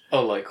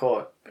 Oh, like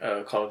Call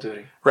of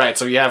Duty. Right,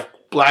 so you have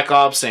Black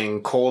Ops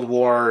and Cold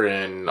War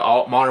and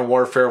Modern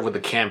Warfare with the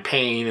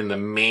campaign and the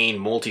main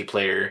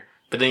multiplayer.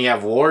 But then you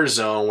have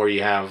Warzone, where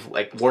you have,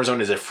 like,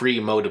 Warzone is a free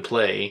mode to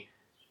play.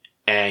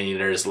 And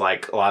there's,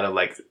 like, a lot of,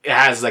 like, it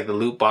has, like, the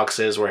loot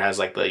boxes where it has,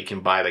 like, you can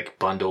buy, like,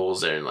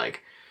 bundles and,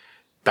 like,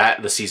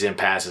 the season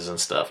passes and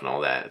stuff and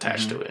all that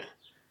attached to it.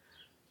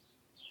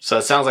 So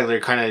it sounds like they're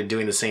kind of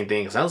doing the same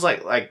thing. It sounds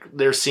like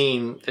they're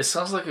seeing... It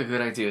sounds like a good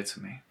idea to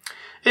me.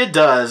 It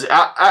does.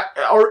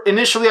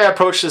 Initially, I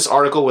approached this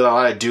article with a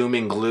lot of doom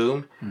and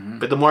gloom. Mm-hmm.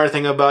 But the more I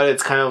think about it,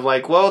 it's kind of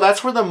like, well,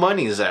 that's where the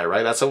money's at,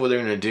 right? That's what they're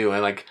going to do.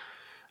 And, like...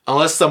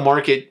 Unless the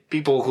market,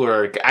 people who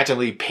are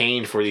actively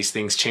paying for these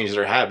things change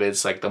their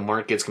habits, like the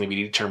market's going to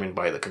be determined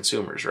by the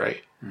consumers,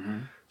 right? Mm-hmm.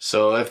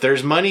 So if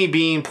there's money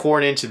being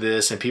poured into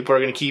this and people are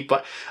going to keep...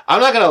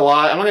 I'm not going to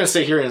lie. I'm not going to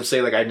sit here and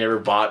say like I never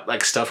bought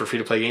like stuff for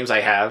free-to-play games.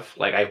 I have.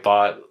 Like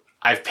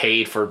I've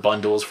paid for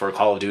bundles for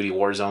Call of Duty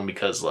Warzone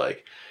because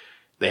like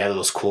they have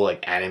those cool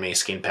like anime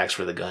skin packs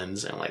for the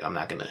guns. And like I'm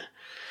not going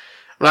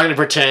to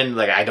pretend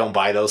like I don't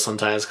buy those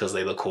sometimes because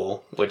they look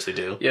cool, which they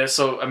do. Yeah,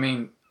 so I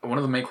mean... One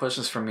of the main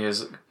questions for me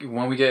is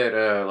when we get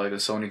like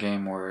a Sony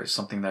game or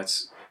something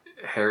that's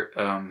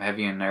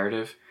heavy in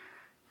narrative,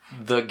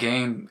 the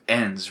game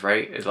ends,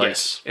 right?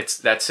 Yes.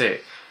 That's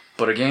it.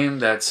 But a game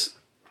that's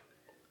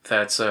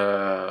has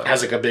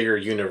like a bigger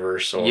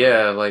universe. Or...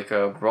 Yeah, like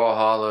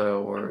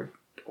Brawlhalla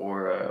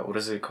or what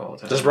is it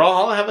called? Does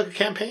Brawlhalla have a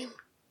campaign?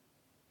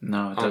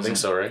 No, it doesn't. I don't think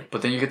so, right?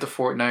 But then you get the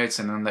Fortnites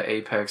and then the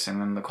Apex and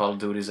then the Call of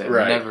Duties that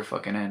never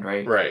fucking end,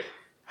 right? Right.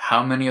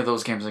 How many of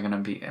those games am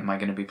I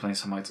gonna be playing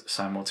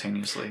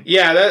simultaneously?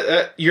 Yeah,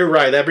 that you're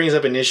right. That brings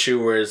up an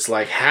issue where it's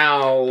like,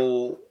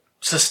 how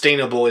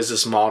sustainable is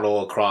this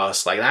model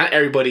across? Like, not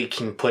everybody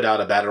can put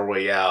out a battle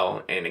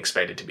royale and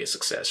expect it to be a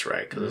success,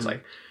 right? Because it's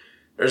like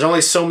there's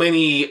only so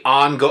many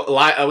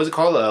what's it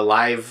called?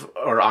 Live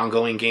or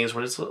ongoing games.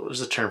 What is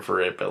the term for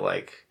it? But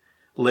like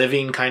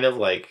living kind of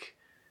like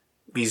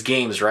these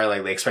games, right?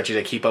 Like they expect you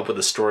to keep up with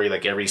the story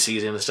like every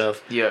season and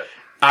stuff. Yeah.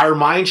 Our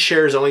mind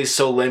share is only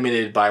so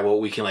limited by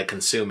what we can like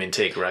consume and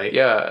take, right?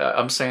 Yeah,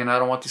 I'm saying I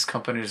don't want these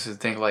companies to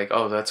think like,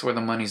 oh, that's where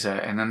the money's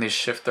at, and then they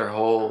shift their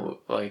whole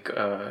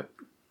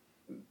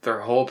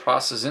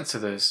process into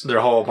this.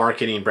 Their whole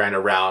marketing brand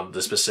around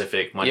the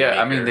specific money. Yeah,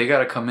 maker. I mean they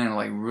gotta come in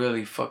like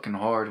really fucking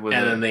hard with it,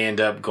 and then they end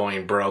up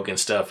going broke and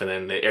stuff, and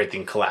then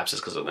everything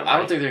collapses because of them. I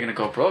don't think they're gonna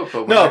go broke,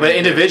 but but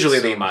individually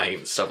they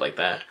might, stuff like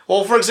that.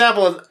 Well, for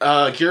example,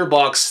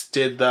 Gearbox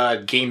did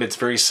the game that's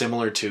very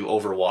similar to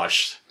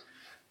Overwatch.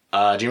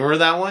 Do you remember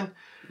that one?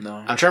 No.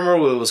 I'm trying to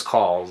remember what it was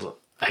called.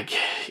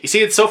 You see,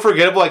 it's so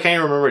forgettable, I can't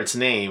even remember its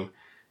name.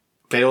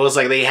 But it was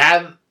like they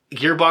had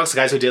Gearbox, the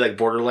guys who did like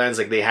Borderlands,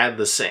 like they had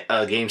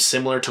the game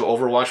similar to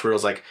Overwatch, where it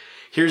was like,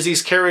 here's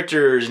these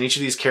characters, and each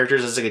of these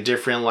characters has like a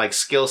different like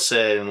skill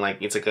set, and like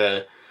it's like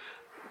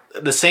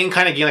the same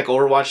kind of game like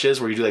Overwatch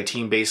is, where you do like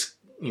team-based,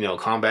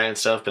 combat and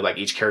stuff, but like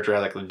each character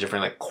had like a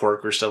different like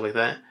quirk or stuff like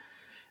that.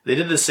 They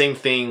did the same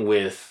thing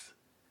with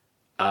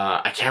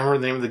I can't remember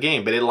the name of the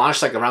game, but it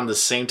launched like around the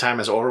same time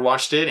as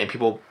Overwatch did, and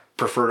people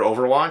preferred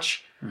Overwatch.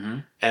 Mm-hmm.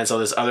 And so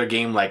this other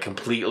game like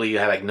completely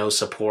had like no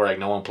support, like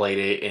no one played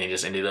it, and it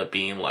just ended up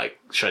being like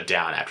shut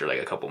down after like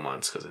a couple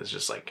months because it's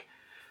just like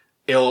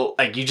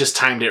you just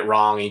timed it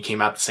wrong, and you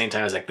came out at the same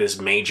time as like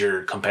this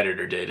major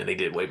competitor did, and they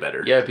did way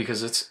better. Yeah,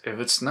 because if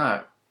it's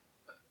not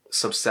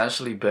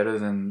substantially better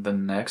than the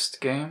next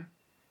game.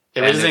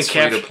 If it doesn't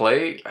free to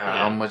play,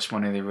 how much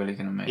money are they really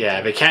gonna make? Yeah,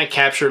 if it can't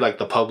capture like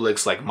the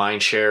public's like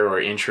mind share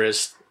or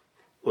interest,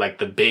 like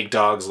the big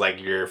dogs,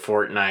 like your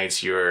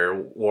Fortnites, your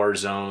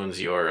Warzones,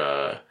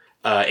 your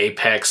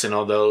Apex, and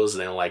all those,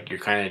 then like you're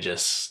kind of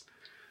just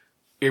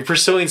you're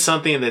pursuing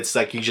something that's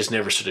like you just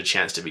never stood a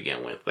chance to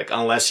begin with. Like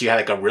unless you had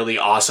like a really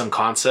awesome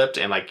concept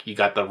and like you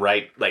got the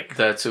right like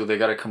that too. They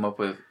got to come up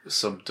with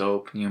some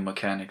dope new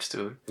mechanics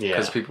too. Yeah.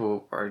 Because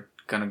people are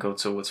gonna go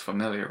to what's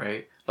familiar,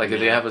 right? Like if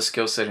they have a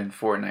skill set in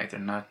Fortnite, they're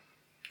not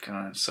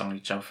gonna suddenly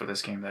jump for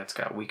this game that's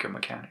got weaker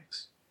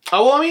mechanics.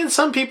 Oh well, I mean,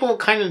 some people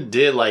kind of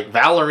did. Like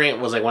Valorant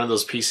was like one of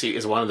those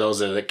is one of those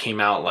that came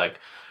out like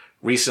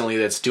recently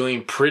that's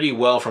doing pretty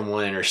well from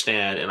what I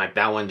understand, and like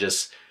that one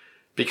just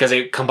because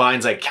it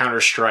combines like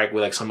Counter-Strike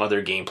with like some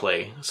other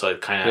gameplay, so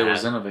it kind of It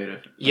was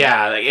innovative.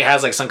 Yeah, like it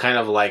has like some kind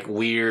of like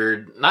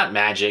weird, not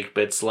magic,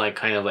 but it's like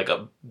kind of like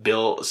a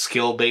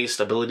skill based,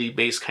 ability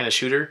based kind of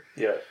shooter.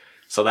 Yeah.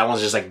 So that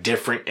one's just like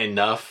different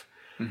enough.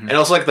 And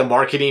also like the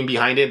marketing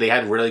behind it, they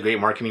had really great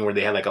marketing where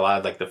they had like a lot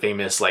of like the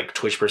famous like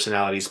Twitch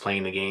personalities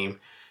playing the game.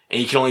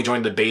 And you can only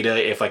join the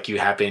beta if like you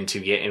happen to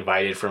get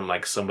invited from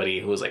like somebody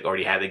who was like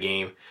already had the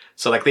game.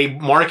 So like they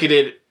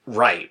marketed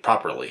right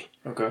properly.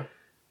 Okay.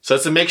 So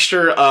it's a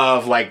mixture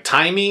of like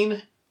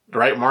timing,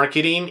 right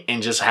marketing,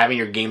 and just having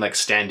your game like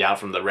stand out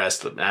from the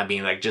rest of not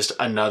being like just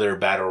another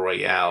battle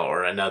royale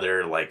or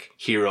another like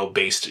hero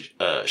based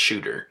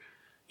shooter.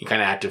 You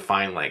kind of have to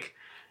find like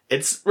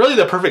it's really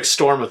the perfect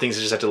storm of things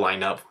that just have to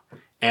line up.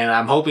 And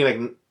I'm hoping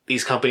like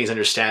these companies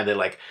understand that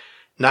like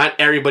not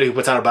everybody who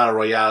puts out a battle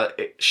royale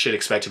should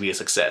expect to be a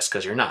success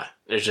because you're not.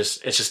 It's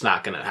just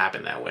not going to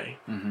happen that way.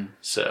 Mm-hmm.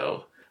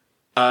 So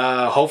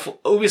hopefully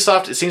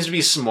Ubisoft, it seems to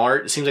be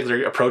smart. It seems like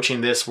they're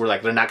approaching this where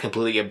like they're not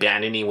completely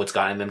abandoning what's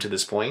gotten them to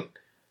this point,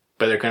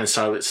 but they're going to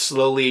start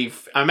slowly.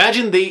 I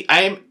imagine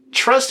I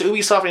trust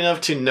Ubisoft enough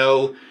to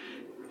know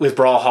with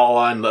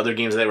Brawlhalla and the other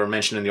games that were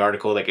mentioned in the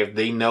article, like if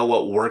they know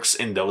what works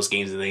in those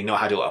games and they know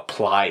how to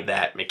apply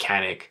that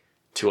mechanic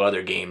to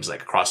other games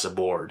like across the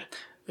board.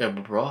 Yeah,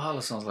 but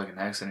Brawlhalla sounds like an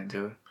accident,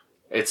 dude.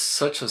 It's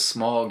such a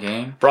small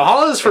game.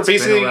 Brawlhalla is for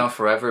basically been around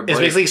forever. It's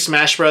basically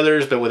Smash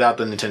Brothers, but without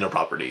the Nintendo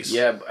properties.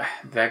 Yeah, but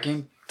that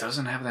game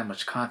doesn't have that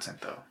much content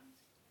though.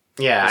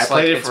 Yeah, I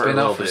played it for a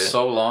little bit. It's been out for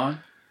so long,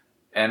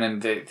 and then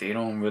they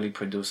don't really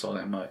produce all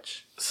that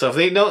much. So if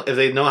they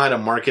know how to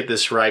market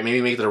this right,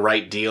 maybe make the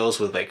right deals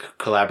with like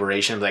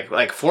collaborations,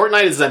 like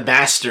Fortnite is the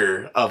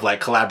master of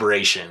like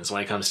collaborations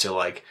when it comes to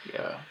like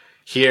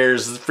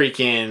here's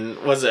freaking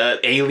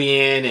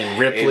Alien and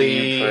Ripley,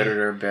 Alien,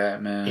 Predator,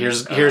 Batman.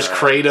 Here's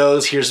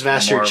Kratos, here's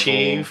Master Marvel,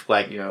 Chief.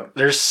 Like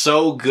they're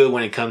so good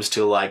when it comes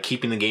to like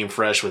keeping the game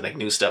fresh with like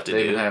new stuff to do.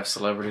 They even have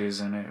celebrities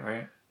in it,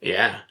 right?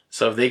 Yeah.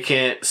 So if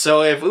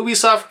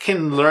Ubisoft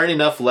can learn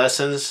enough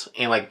lessons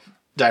and like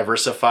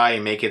diversify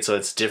and make it so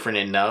it's different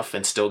enough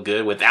and still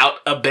good without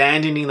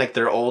abandoning like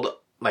their old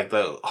like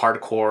the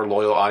hardcore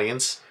loyal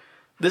audience,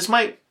 this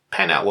might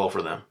pan out well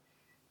for them.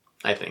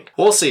 I think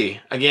we'll see.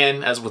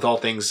 Again, as with all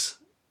things,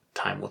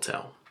 time will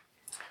tell.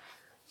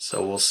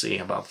 So we'll see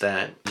about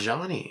that.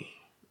 Johnny,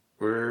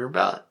 we're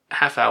about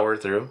half hour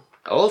through,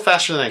 a little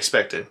faster than I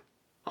expected.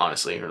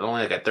 Honestly, we're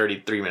only like at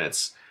 33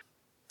 minutes.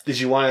 Did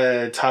you want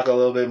to talk a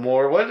little bit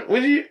more? What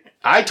did you?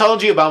 I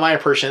told you about my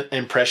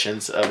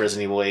impressions of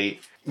Resident Evil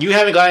 8. You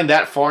haven't gotten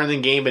that far in the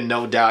game, but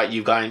no doubt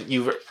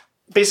you've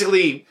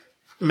basically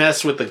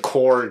messed with the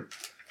core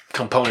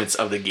components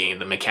of the game,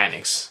 the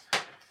mechanics.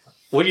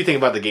 What do you think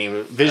about the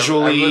game?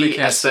 Visually,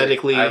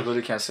 aesthetically? I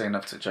really can't say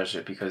enough to judge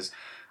it because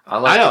I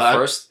like the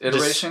first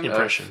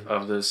iteration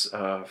of this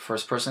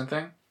first-person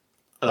thing.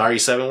 The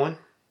RE7 one?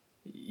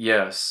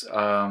 Yes,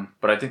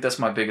 but I think that's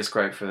my biggest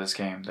gripe for this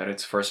game, that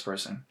it's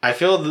first-person. I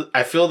feel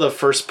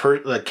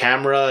the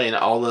camera and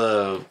all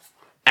the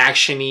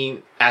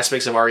action-y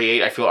aspects of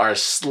RE8 I feel are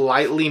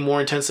slightly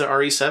more intense than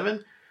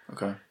RE7.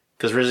 Okay.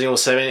 Because Resident Evil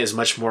 7 is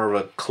much more of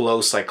a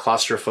close, like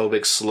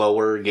claustrophobic,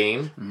 slower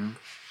game. Mm-hmm.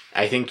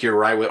 I think you're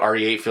right with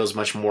RE8 feels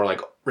much more like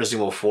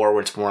Resident Evil 4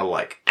 where it's more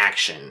like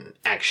action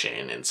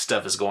and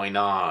stuff is going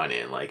on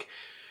and like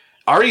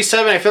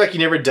RE7 I feel like you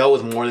never dealt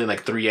with more than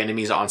like 3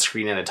 enemies on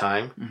screen at a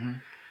time. Mm-hmm.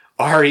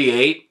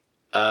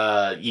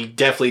 RE8 you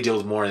definitely deal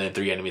with more than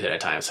 3 enemies at a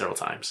time several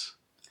times.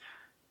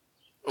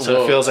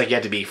 So it feels like you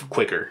have to be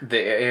quicker. The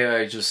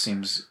AI just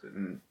seems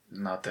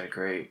not that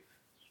great.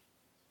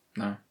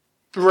 No.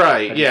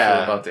 Right, How do you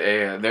feel about the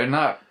AI? They're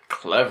not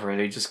clever.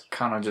 They just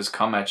kind of just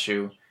come at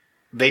you.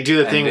 They do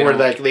the thing where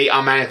like they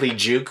automatically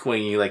juke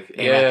when you like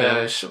aim at them.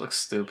 Yeah, that shit looks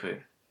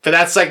stupid. But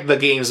that's like the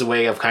game's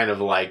way of kind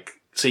of like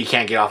so you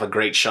can't get off a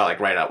great shot like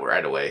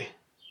right away.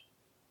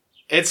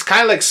 It's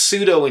kind of like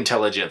pseudo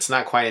intelligence,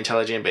 not quite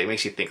intelligent, but it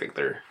makes you think like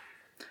they're.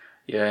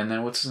 Yeah, and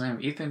then what's his name?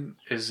 Ethan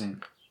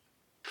isn't.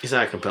 He's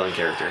not a compelling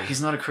character.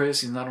 He's not a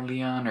Chris. He's not a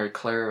Leon or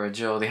Claire or a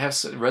Joe.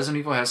 Resident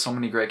Evil has so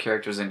many great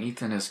characters, and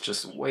Ethan is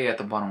just way at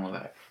the bottom of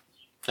that.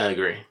 I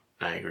agree.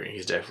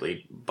 He's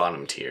definitely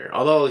bottom tier.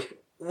 Although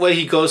what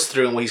he goes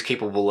through and what he's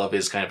capable of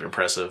is kind of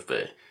impressive,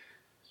 but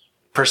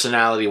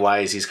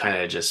personality-wise, he's kind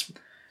of just.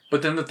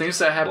 But then the things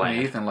that happen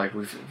to Ethan, like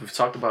we've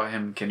talked about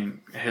him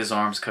getting his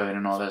arms cut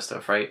and all that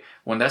stuff, right?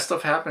 When that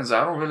stuff happens,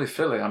 I don't really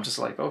feel it. I'm just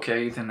like,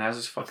 okay, Ethan has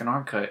his fucking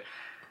arm cut.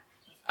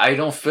 I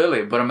don't feel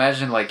it, but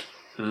imagine like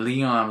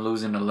Leon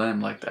losing a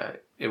limb like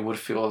that. It would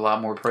feel a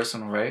lot more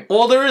personal, right?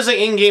 Well, there is an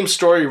in-game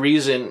story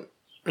reason.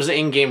 There's an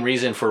in-game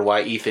reason for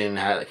why Ethan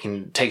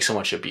can take so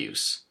much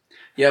abuse.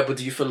 Yeah, but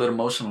do you feel it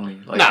emotionally?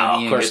 Like No, when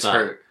of Ian course gets not.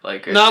 hurt?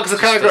 Like No, because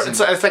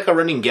doesn't- it's like a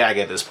running gag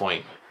at this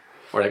point.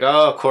 We're like,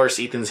 oh, of course,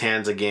 Ethan's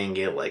hands again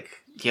get like.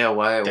 yeah.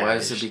 Why does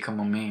it damaged. become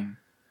a meme?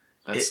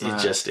 It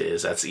just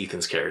is. That's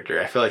Ethan's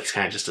character. I feel like he's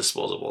kind of just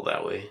disposable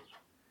that way.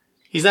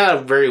 He's not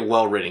a very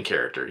well-written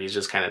character. He's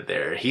just kind of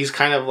there. He's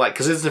kind of like,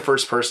 because it's the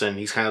first person,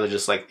 he's kind of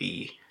just like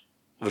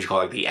what would you call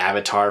it, like the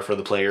avatar for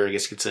the player, I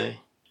guess you could say.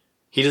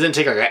 He doesn't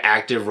take like an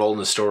active role in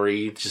the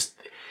story.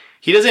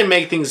 He doesn't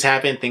make things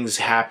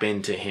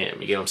happen to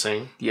him. You get what I'm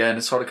saying? Yeah, and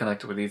it's hard to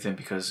connect with Ethan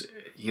because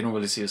you don't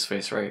really see his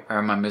face, right? Or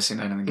am I missing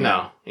that in the game?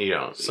 No, you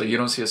don't. So you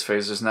don't see his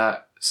face. There's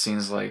not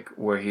scenes like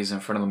where he's in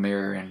front of the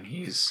mirror and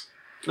he's...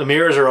 The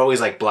mirrors are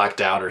always like blacked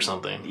out or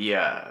something.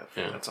 Yeah.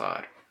 That's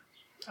odd.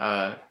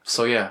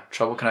 So yeah,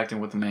 trouble connecting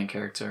with the main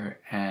character,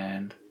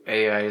 and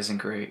AI isn't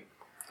great.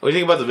 What do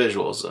you think about the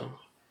visuals, though?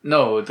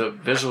 No, the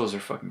visuals are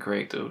fucking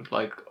great, dude.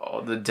 Like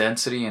all the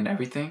density and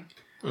everything,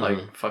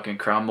 like fucking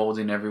crown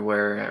molding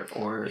everywhere,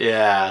 or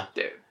Yeah.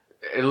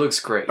 it looks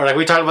great. Or like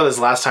we talked about this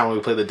last time when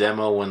we played the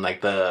demo, when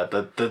like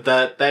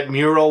that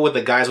mural with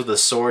the guys with the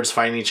swords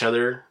fighting each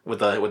other with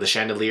the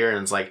chandelier,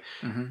 and it's like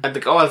I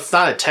think, oh, it's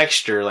not a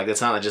texture, like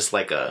it's not just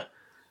like a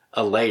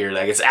layer,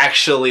 like it's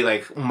actually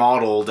like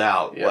modeled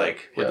out,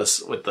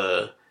 with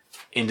the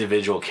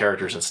individual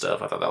characters and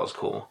stuff. I thought that was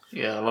cool.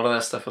 Yeah, a lot of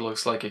that stuff, it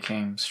looks like it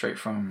came straight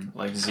from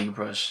like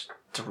ZBrush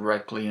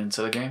directly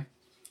into the game.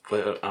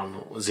 But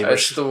It's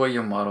ZBrush. the way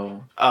you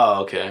model,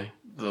 Oh, okay.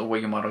 the way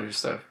you model your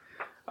stuff.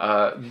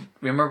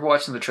 Remember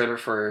watching the trailer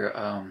for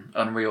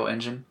Unreal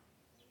Engine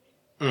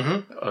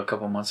a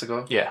couple months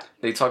ago? Yeah.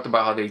 They talked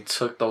about how they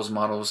took those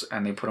models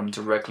and they put them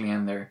directly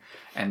in there,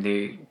 and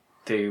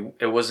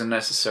it wasn't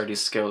necessary to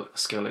scale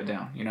it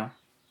down, you know?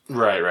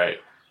 Right.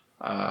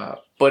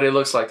 But it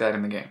looks like that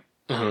in the game.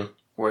 Mm-hmm.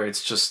 Where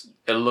it's just,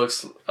 a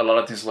lot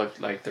of things look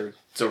like they're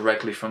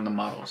directly from the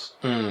models.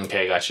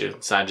 Okay, got you.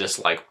 It's not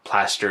just like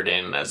plastered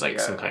in as like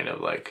some kind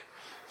of like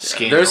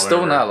skin. They're or still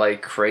whatever. not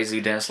like crazy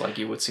dense like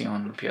you would see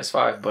on the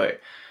PS5, but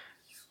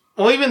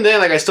Well, even then,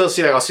 like I still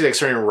see I'll see like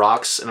certain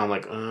rocks, and I'm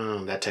like,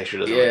 that texture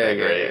doesn't look that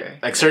great. Yeah.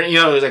 Like certain,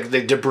 like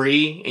the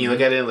debris, and you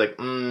look at it, like,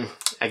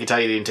 I can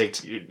tell you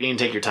didn't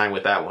take your time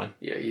with that one.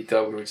 yeah, you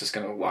thought we were just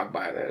gonna walk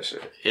by that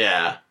shit.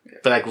 Yeah.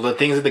 But like the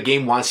things that the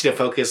game wants you to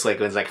focus, like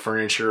when it's like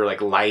furniture, or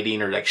like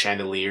lighting, or like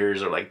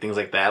chandeliers, or like things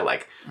like that,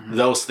 like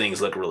those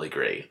things look really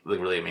great, look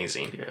really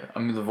amazing. Yeah, I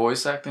mean the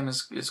voice acting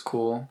is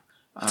cool.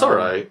 It's all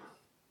right.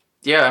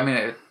 Yeah, I mean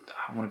I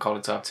wouldn't call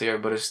it top tier,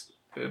 but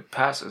it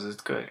passes.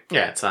 It's good.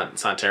 Yeah, it's not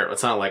terrible.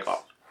 It's not like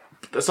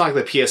it's not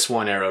like the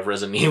PS1 era of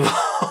Resident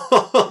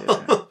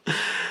Evil.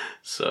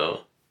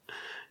 So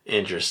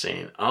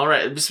interesting. All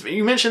right,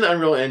 you mentioned the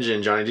Unreal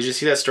Engine, Johnny. Did you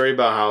see that story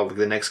about how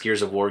the next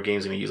Gears of War game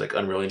is going to use like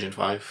Unreal Engine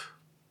 5?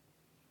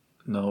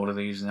 No, what do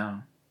they use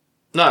now?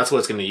 No, that's what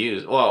it's going to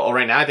use. Well,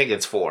 right now I think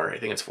it's 4. I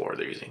think it's 4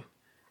 they're using.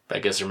 But I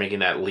guess they're making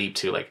that leap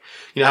to like,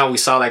 you know how we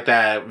saw like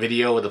that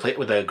video with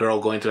the girl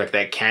going through like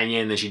that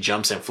canyon, and then she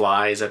jumps and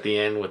flies at the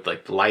end with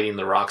like lighting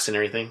the rocks and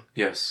everything.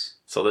 Yes.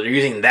 So they're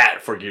using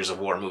that for Gears of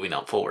War moving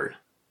out forward.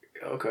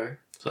 Okay.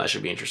 So that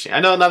should be interesting. I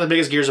know I'm not the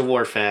biggest Gears of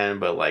War fan,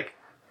 but like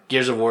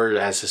Gears of War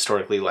has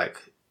historically like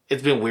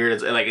it's been weird.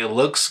 It's, like it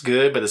looks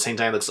good, but at the same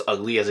time it looks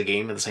ugly as a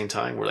game. At the same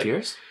time, we're like,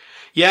 Gears?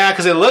 yeah,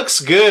 because it looks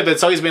good, but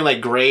it's always been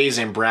like grays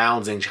and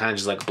browns and kind of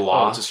just like Oh,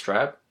 blah. it's a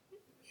strap.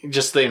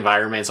 Just the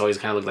environment's always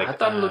kind of looked like. I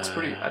thought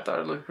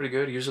it looked pretty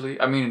good. Usually,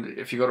 I mean,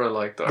 if you go to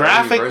like the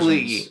early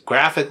versions,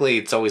 graphically,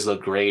 it's always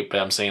looked great. But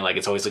I'm saying like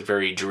it's always looked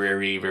very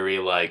dreary, very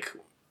like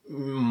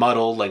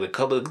muddled. Like the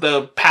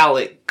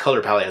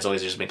color palette has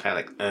always just been kind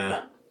of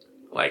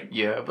like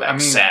yeah. But like I mean,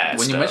 sad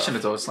when you stuff. mention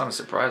it though, it's not a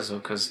surprise though,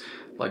 because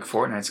like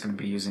Fortnite's gonna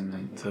be using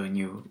the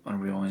new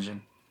Unreal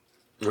Engine.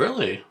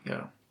 Really?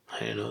 Yeah. I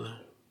didn't know that.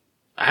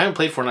 I haven't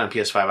played Fortnite on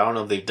PS5. I don't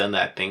know if they've done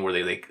that thing where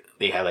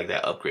they have like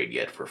that upgrade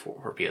yet for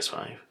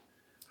PS5.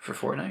 For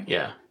Fortnite?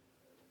 Yeah.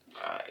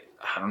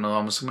 I don't know.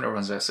 I'm assuming it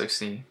runs at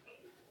 60.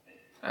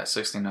 At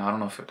 60 now. I don't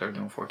know if they're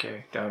doing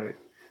 4K. Doubt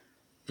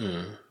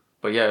it.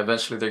 But yeah,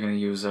 eventually they're going to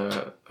use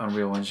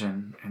Unreal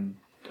Engine in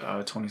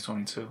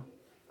 2022.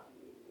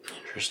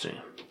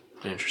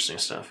 Interesting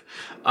stuff.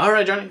 All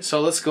right, Johnny.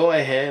 So let's go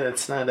ahead.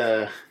 Let's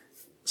not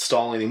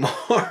stall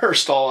anymore or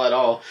stall at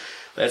all.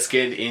 Let's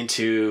get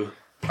into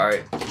All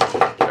right.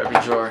 Grab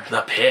your jar.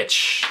 the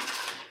pitch.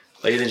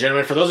 Ladies and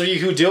gentlemen, for those of you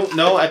who don't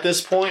know at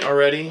this point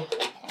already,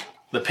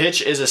 the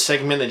pitch is a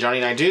segment that Johnny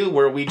and I do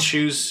where we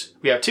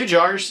have 2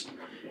 jars.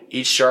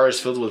 Each jar is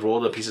filled with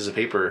rolled up pieces of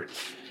paper.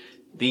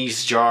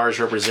 These jars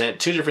represent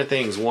 2 different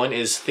things. One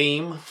is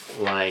theme,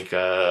 like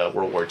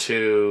World War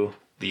II,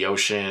 the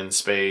ocean,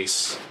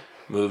 space,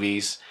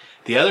 movies.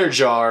 The other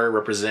jar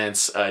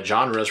represents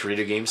genres for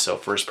video games, so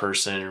first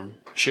person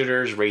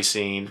shooters,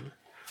 racing,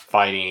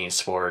 fighting,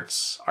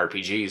 sports,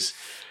 RPGs.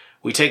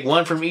 We take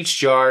one from each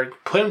jar,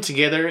 put them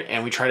together,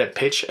 and we try to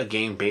pitch a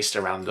game based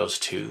around those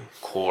 2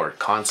 core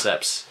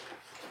concepts.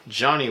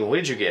 Johnny, what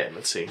did you get?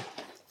 Let's see.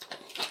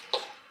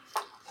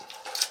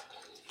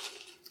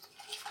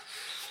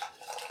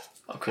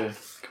 Okay,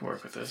 can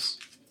work with this.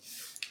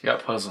 You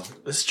got puzzle.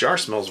 This jar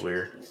smells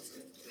weird.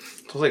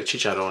 It smells like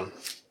chicharron.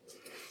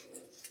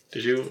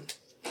 Did you...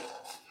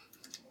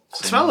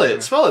 Smell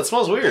it. Smell it. It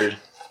smells weird.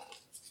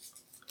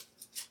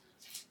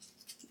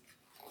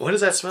 What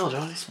does that smell,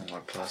 Johnny? It smells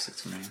like plastic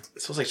to me.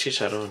 It smells like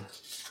chicharron.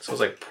 It smells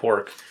like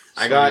pork.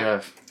 So I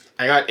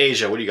got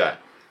Asia. What do you got?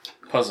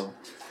 Puzzle.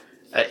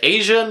 An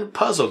Asian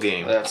puzzle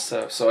game. That's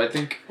tough. So I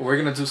think we're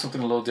gonna do something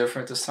a little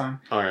different this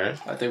time. All right.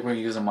 I think we're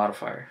gonna use a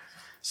modifier.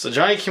 So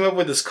Johnny came up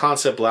with this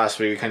concept last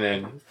week. We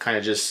kind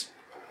of just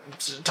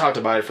talked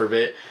about it for a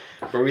bit,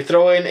 where we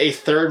throw in a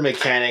third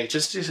mechanic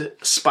just to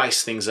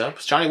spice things up.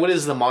 Johnny, what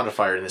is the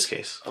modifier in this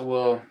case?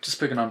 Well, just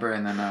pick a number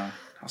and then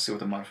I'll see what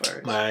the modifier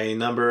is. My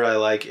number I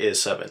like is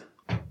 7.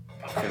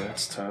 Okay,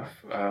 that's tough.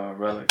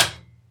 Relic.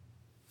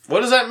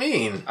 What does that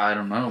mean? I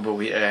don't know, but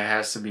it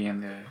has to be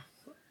in there.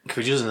 Could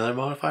we choose another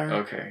modifier?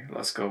 Okay,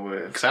 let's go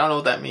with. Because I don't know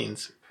what that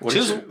means. What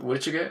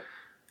did you get?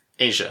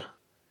 Asia.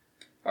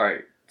 All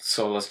right,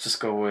 so let's just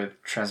go with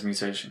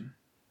transmutation.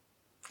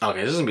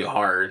 Okay, this is gonna be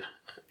hard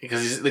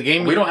because the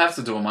game. We don't have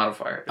to do a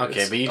modifier.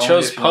 Okay, but you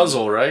chose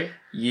puzzle, right?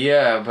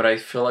 Yeah, but I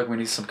feel like we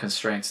need some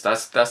constraints.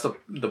 That's the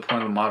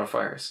point of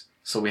modifiers.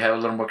 So we have a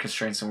little more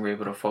constraints and we're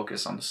able to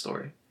focus on the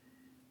story.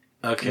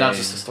 Okay. Not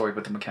just the story,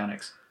 but the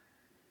mechanics.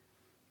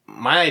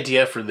 My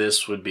idea for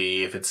this would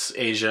be, if it's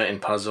Asia and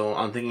puzzle,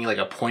 I'm thinking like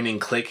a point and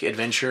click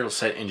adventure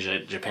set in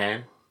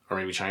Japan or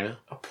maybe China.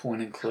 A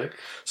point and click?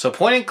 So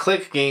point and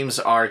click games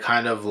are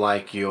kind of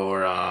like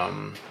your,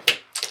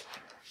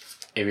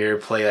 if you ever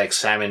play like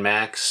Sam &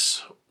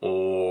 Max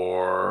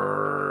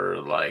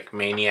or like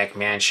Maniac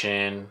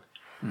Mansion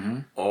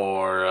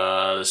or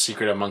The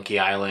Secret of Monkey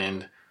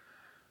Island,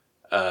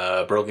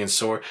 Broken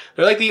Sword.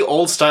 They're like the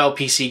old style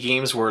PC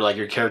games where like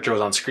your character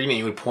was on screen and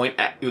you would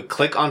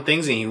click on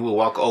things and you would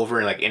walk over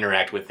and like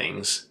interact with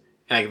things.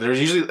 And like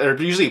they're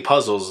usually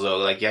puzzles though.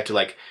 Like you have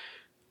to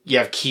you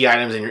have key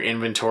items in your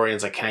inventory and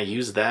it's like, can I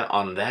use that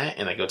on that?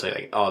 And like go tell you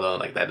like, oh no,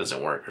 like that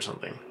doesn't work or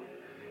something.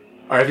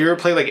 Or have you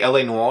ever played like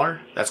LA Noire?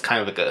 That's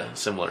kind of like a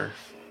similar.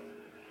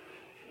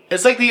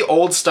 It's like the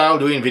old style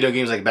doing video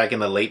games like back in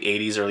the late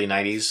 80s, early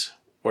 90s.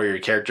 Where your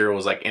character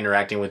was like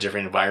interacting with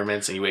different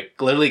environments and you would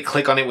literally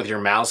click on it with your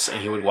mouse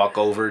and he would walk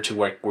over to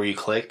where you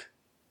clicked.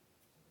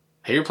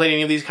 Have you ever played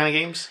any of these kind of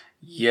games?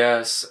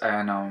 Yes,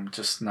 and I'm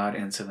just not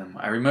into them.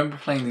 I remember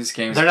playing these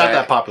games. They're not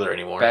that popular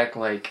anymore. Back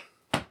like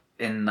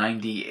in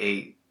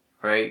 '98,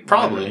 right?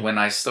 Probably. When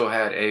I still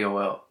had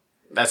AOL.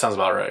 That sounds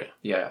about right.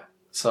 Yeah.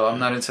 So I'm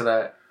not into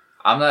that.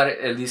 I'm not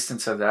at least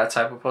into that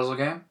type of puzzle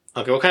game.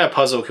 Okay, what kind of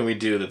puzzle can we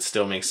do that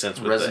still makes sense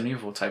with Resident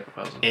Evil type of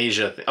puzzle.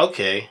 Asia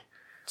okay.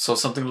 So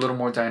something a little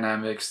more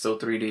dynamic, still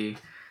 3D.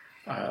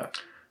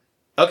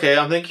 Okay,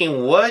 I'm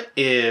thinking, what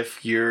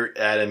if you're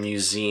at a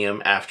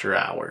museum after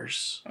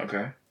hours?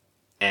 Okay.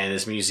 And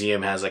this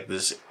museum has like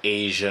this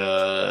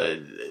Asia,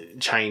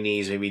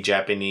 Chinese, maybe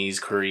Japanese,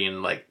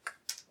 Korean like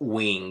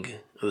wing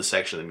of the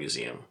section of the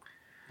museum.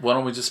 Why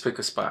don't we just pick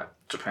a spot?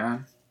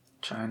 Japan?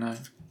 China?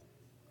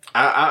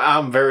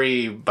 I'm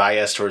very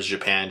biased towards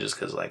Japan just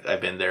because like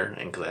I've been there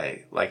and because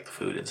I like the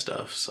food and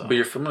stuff. So. But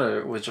you're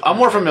familiar with Japan? I'm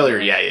more familiar.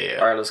 Yeah.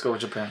 All right, let's go with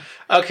Japan.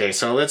 Okay,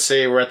 so let's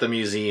say we're at the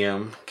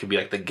museum. Could be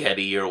like the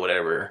Getty or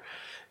whatever,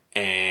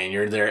 and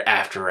you're there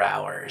after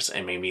hours,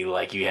 and maybe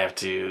like you have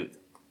to.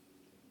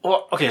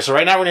 Well, okay, so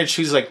right now we're gonna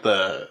choose like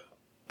the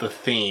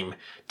theme.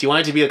 Do you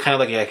want it to be kind of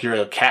like you're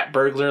a cat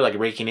burglar, like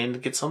breaking in to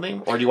get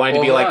something, or do you want it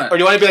to be like, or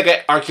do you want it to be like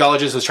an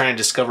archaeologist who's trying to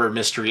discover a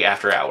mystery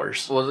after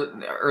hours? Well,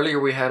 earlier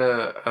we had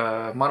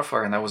a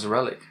modifier, and that was a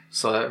relic,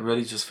 so that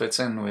really just fits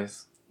in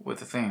with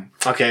the theme.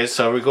 Okay,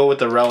 so we go with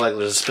the relic.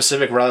 There's a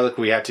specific relic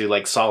we have to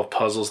like solve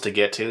puzzles to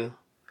get to.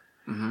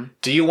 Mm-hmm.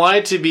 Do you want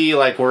it to be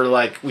like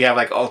we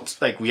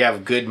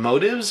have good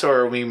motives, or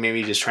are we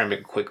maybe just trying to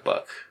make a quick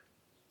buck?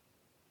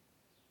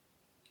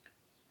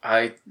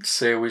 I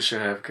say we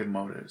should have good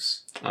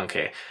motives.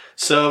 Okay.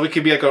 So we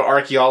could be like an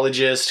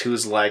archaeologist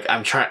who's like,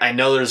 I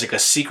know there's like a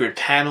secret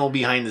panel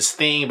behind this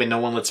thing, but no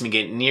one lets me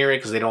get near it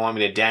because they don't want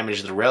me to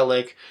damage the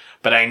relic.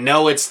 But I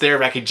know it's there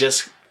if I could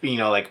just,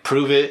 like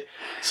prove it.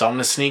 So I'm going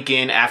to sneak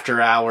in after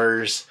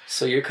hours.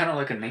 So you're kind of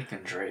like a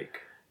Nathan Drake.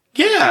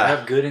 Yeah. You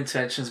have good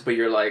intentions, but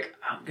you're like,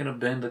 I'm going to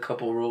bend a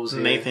couple rules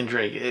here. Nathan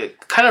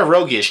Drake. Kind of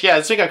roguish. Yeah,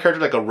 let's make a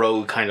character like a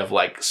rogue, kind of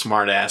like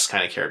smart ass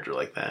kind of character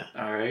like that.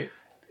 All right.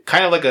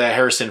 Kind of like a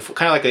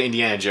kind of like an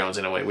Indiana Jones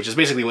in a way, which is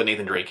basically what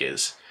Nathan Drake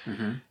is.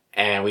 Mm-hmm.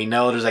 And we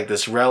know there's like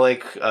this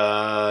relic.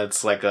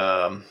 It's like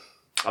I'm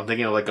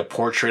thinking of like a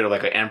portrait of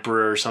like an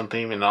emperor or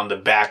something. And on the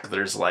back,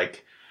 there's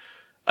like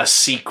a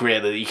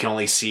secret that you can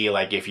only see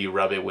like if you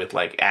rub it with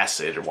like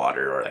acid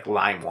water or like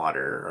lime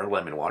water or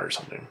lemon water or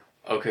something.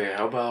 Okay,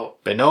 how about...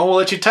 But no one will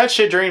let you touch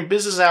it during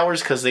business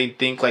hours because they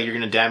think like you're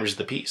going to damage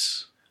the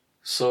piece.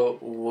 So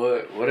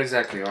what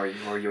exactly are you?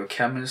 Are you a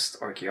chemist,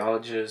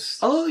 archaeologist?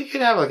 Oh, you can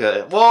have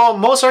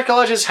most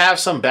archaeologists have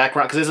some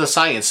background because it's a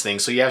science thing,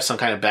 so you have some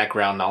kind of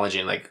background knowledge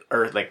in like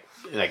earth, like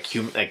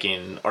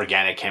in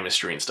organic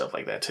chemistry and stuff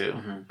like that too.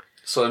 Mm-hmm.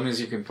 So that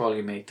means you can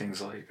probably make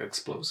things like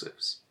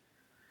explosives.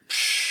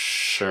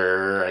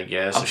 Sure, I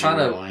guess. I'm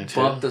trying to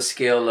bump the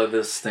scale of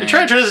this thing. You're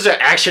trying to turn this into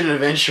an action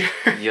adventure.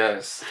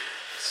 Yes.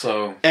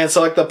 So. And so,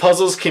 like, the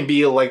puzzles can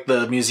be like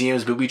the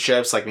museum's booby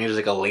traps. Like, maybe there's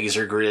like a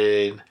laser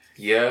grid.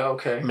 Yeah,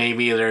 okay.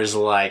 Maybe there's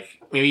like.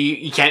 Maybe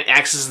you can't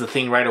access the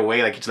thing right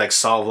away. Like, you like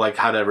solve like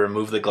how to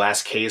remove the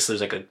glass case.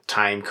 There's like a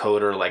time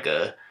code or like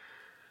a.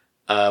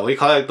 What do you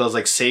call it? Like, those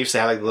like safes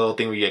that have like the little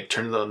thing where you like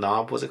turn the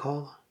knob. What's it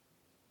called?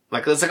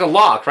 Like, it's like a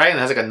lock, right? And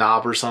it has like a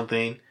knob or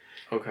something.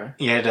 Okay.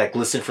 You have to like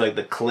listen for like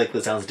the click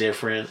that sounds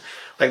different.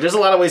 Like, there's a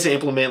lot of ways to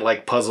implement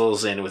like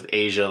puzzles, and with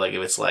Asia, like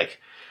if it's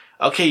like,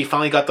 okay, you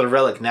finally got the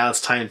relic, now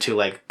it's time to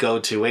like go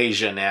to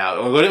Asia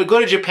now, or go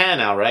to Japan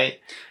now, right?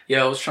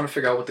 Yeah, I was trying to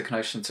figure out what the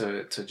connection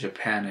to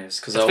Japan is,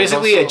 because it's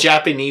basically also a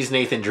Japanese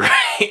Nathan Drake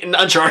in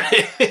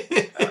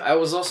Uncharted. I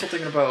was also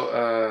thinking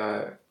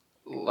about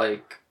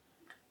like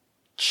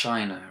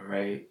China,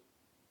 right?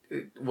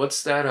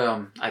 What's that?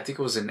 I think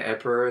it was in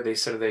Emperor. They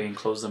said they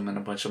enclosed them in a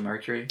bunch of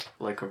mercury,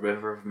 like a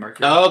river of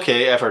mercury. Oh,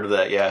 okay, I've heard of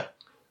that. Yeah,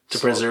 to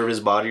preserve his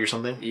body or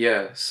something.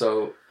 Yeah,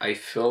 so I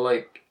feel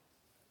like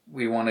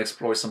we want to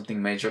explore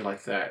something major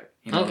like that.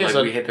 You know, okay, like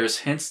so there's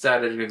hints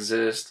that it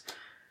exists,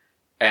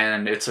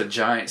 and it's a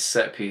giant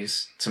set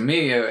piece. To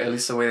me, at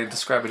least the way they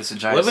describe it, it's a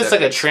giant. What if it's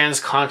like a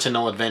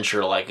transcontinental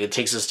adventure? Like it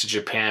takes us to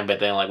Japan, but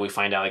then like we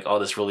find out like, oh,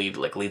 this really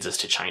like leads us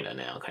to China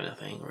now, kind of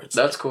thing. Where it's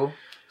that's cool.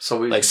 So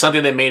we like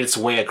something that made its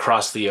way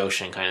across the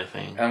ocean, kind of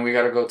thing. And we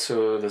got to go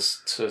to a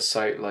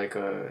site like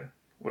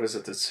what is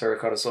it? The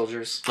Terracotta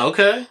Soldiers.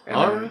 Okay, and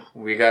all right.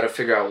 We got to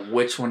figure out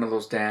which one of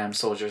those damn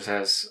soldiers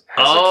has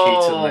a key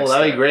to the next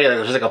that'd step. be great. Like,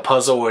 there's like a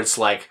puzzle where it's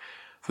like,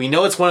 we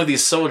know it's one of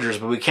these soldiers,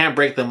 but we can't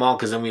break them all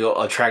because then we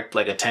attract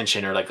like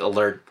attention or like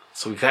alert.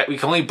 So we can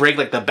only break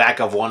like the back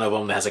of one of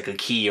them that has like a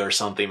key or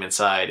something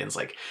inside, and it's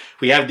like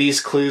we have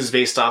these clues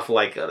based off of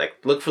like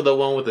look for the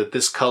one with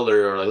this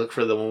color, or like look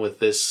for the one with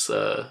this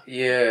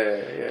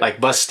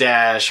like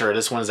mustache, or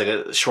this one's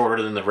like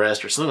shorter than the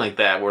rest or something like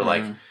that. Where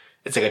like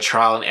it's like a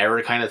trial and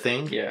error kind of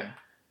thing. Yeah,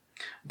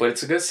 but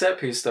it's a good set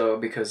piece though,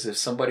 because if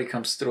somebody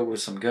comes through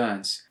with some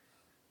guns,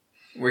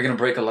 we're gonna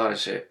break a lot of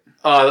shit.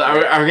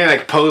 Are we gonna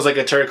like pose like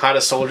a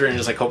terracotta soldier and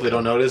just like hope they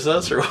don't notice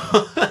us, or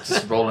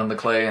just roll in the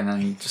clay and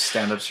then just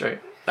stand up straight?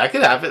 That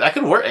could happen. That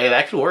could work. Hey,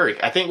 that could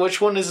work. I think which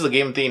one is the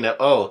game thing that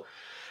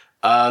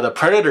the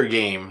Predator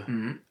game.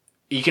 Mm-hmm.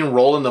 You can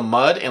roll in the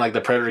mud and like the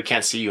Predator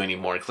can't see you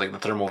anymore because like the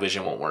thermal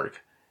vision won't work.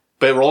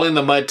 But rolling in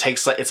the mud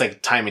takes like it's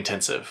like time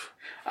intensive.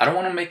 I don't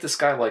want to make this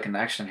guy like an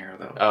action hero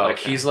though. Oh, like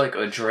he's like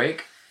a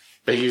Drake.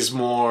 But he's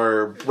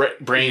more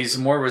brain. He's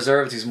more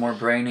reserved. He's more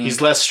brainy.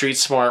 He's less street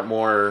smart.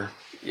 More.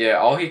 Yeah,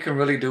 all he can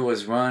really do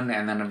is run,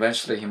 and then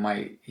eventually he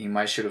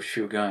might shoot a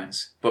few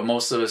guns. But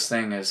most of his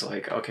thing is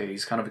like, okay,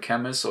 he's kind of a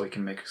chemist, so he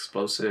can make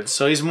explosives.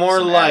 So he's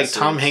more like acids.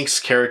 Tom Hanks'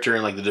 character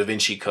in like the Da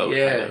Vinci Code.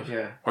 Yeah, kind of.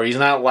 Yeah. Or he's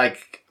not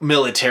like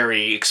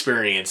military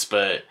experience,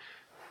 but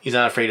he's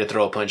not afraid to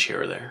throw a punch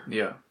here or there.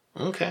 Yeah.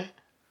 Okay.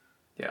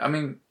 Yeah, I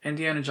mean,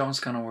 Indiana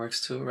Jones kind of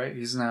works too, right?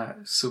 He's not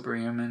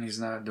superhuman. He's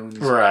not doing these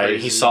right.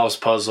 crazy... He solves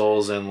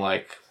puzzles and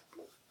like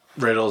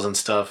riddles and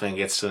stuff, and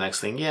gets to the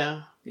next thing.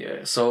 Yeah.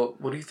 Yeah. So,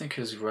 what do you think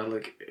his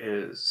relic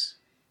is?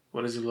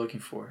 What is he looking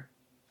for?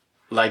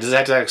 Like, does it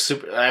have to have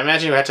super? I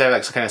imagine you have to have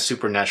like some kind of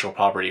supernatural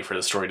property for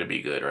the story to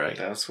be good, right?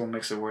 That's what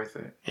makes it worth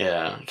it.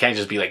 Yeah, it can't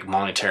just be like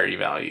monetary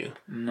value.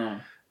 No.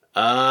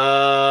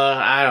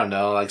 I don't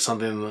know, like some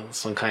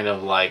kind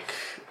of like.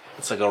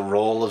 It's like a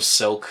roll of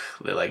silk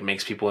that like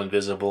makes people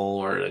invisible,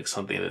 or like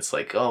something that's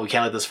like, oh, we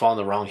can't let this fall in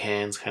the wrong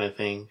hands, kind of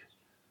thing.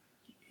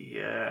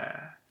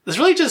 Yeah. This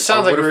really just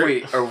sounds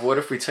what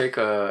if we take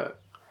an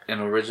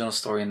original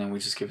story and then we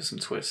just give it some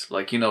twists?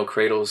 Like, you know,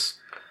 Kratos,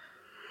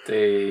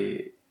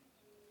 they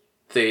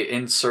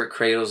insert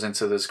Kratos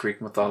into this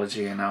Greek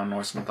mythology and now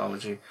Norse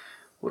mythology.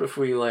 What if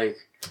we like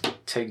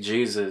take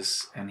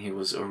Jesus and he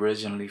was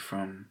originally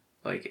from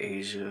like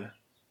Asia,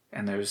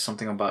 and there's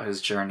something about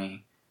his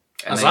journey.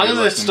 As long as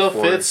it still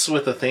fits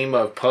with the theme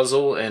of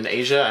puzzle and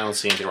Asia, I don't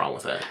see anything wrong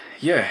with that.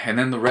 Yeah, and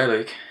then the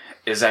relic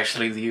is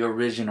actually the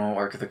original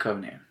Ark of the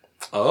Covenant.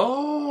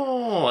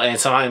 Oh, and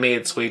somehow it made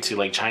its way to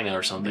like China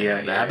or something.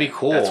 Yeah, that'd be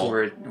cool. That's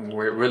where it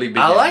really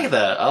began.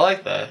 I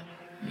like that.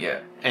 Yeah.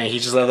 And he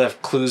just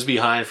left clues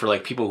behind for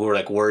like people who are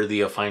like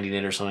worthy of finding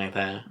it or something like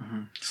that.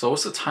 Mm-hmm. So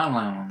what's the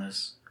timeline on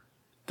this?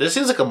 This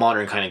seems like a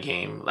modern kind of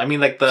game. I mean,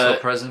 like the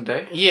present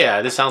day.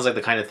 Yeah, this sounds like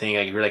the kind of thing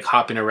like you're like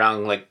hopping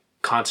around like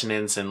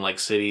continents and like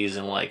cities,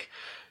 and like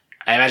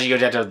I imagine you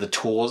have to have the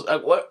tools.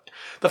 What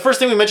the first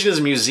thing we mentioned is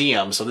a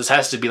museum, so this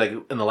has to be like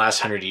in the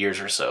last 100 years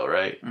or so,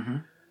 right? Mm-hmm.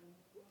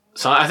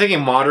 So I'm thinking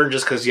modern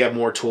just because you have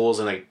more tools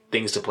and like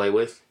things to play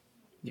with.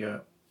 Yeah,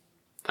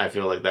 I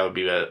feel like that would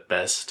be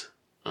best.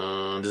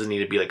 Does it need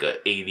to be like a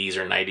 80s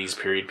or 90s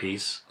period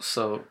piece?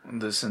 So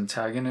this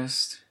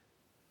antagonist,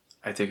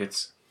 I think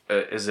it's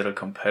is it a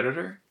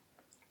competitor,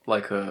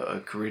 like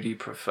a gritty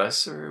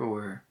professor,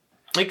 or?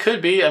 It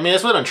could be. I mean,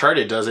 that's what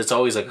Uncharted does. It's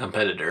always a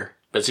competitor,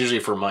 but it's usually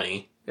for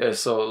money. Yeah,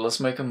 so let's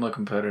make him a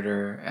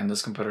competitor, and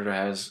this competitor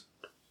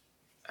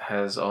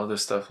has all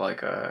this stuff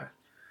like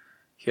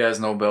He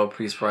has Nobel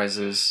Peace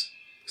Prizes.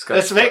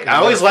 I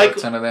always like.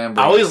 Ton of them,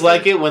 I always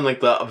like it when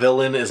like the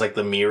villain is like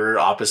the mirror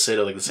opposite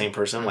of like the same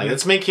person. Like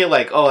let's make it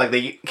like like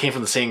they came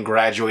from the same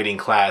graduating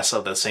class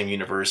of the same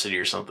university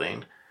or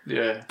something.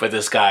 Yeah. But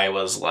this guy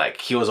was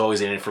like he was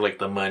always in it for like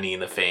the money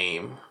and the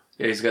fame.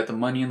 Yeah, he's got the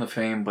money and the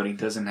fame, but he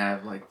doesn't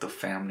have like the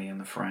family and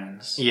the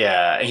friends.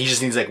 Yeah, and he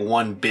just needs like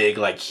one big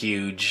like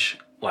huge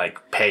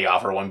like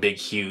payoff or one big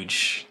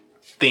huge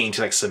thing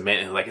to like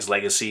cement like his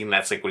legacy, and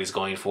that's like what he's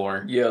going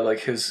for. Yeah, like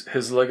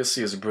his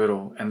legacy is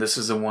brittle, and this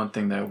is the one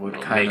thing that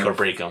would kind make or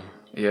break him.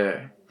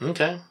 Yeah.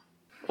 Okay.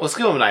 Well, let's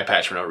give him an eye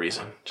patch for no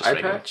reason. Just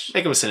eye patch?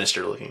 Make him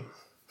sinister looking.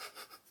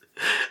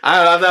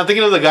 I don't know. I'm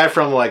thinking of the guy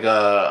from like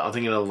I'm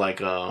thinking of like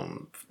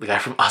the guy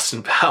from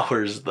Austin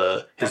Powers.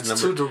 That's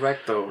too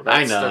direct though.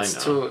 I know.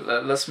 Too.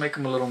 Let's make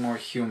him a little more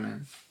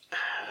human.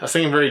 I was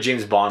thinking very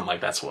James Bond.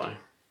 Like that's why.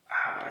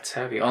 It's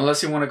heavy.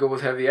 Unless you want to go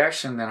with heavy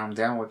action, then I'm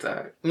down with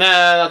that.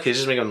 Nah, okay,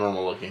 just make them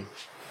normal looking.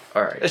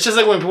 Alright. It's just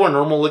like when people are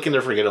normal looking,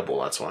 they're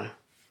forgettable, that's why.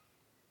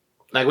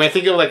 Like when I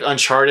think of like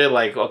Uncharted,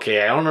 like,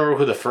 okay, I don't remember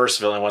who the first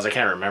villain was, I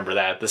can't remember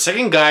that. The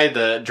second guy,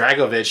 the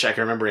Dragovich, I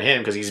can remember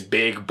him because he's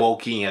big,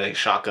 bulky, and he has like a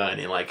shotgun,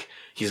 and like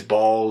he's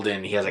bald,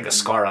 and he has like a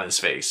scar on his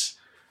face.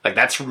 Like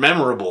that's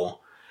memorable.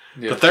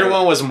 Yeah, the third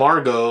one was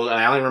Margot, and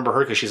I only remember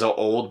her because she's an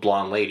old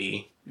blonde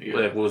lady.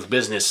 Yeah. With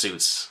business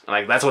suits.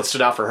 Like that's what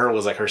stood out for her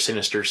was like her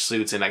sinister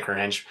suits and like her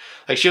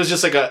like she was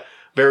just like a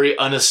very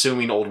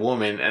unassuming old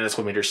woman, and that's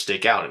what made her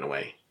stick out in a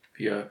way.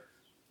 Yeah.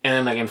 And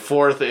then like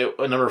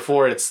in number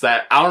 4, it's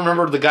that I don't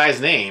remember the guy's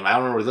name. I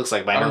don't remember what he looks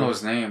like. But I don't know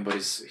his name, but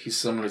he's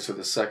similar to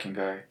the second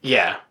guy.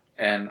 Yeah.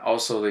 And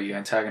also the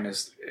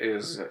antagonist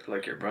is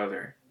like your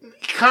brother.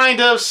 Kind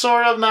of,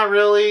 sort of, not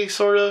really,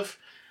 sort of.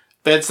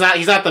 But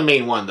he's not the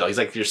main one, though. He's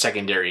like your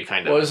secondary,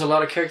 kind of. Well, there's a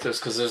lot of characters,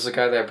 because there's a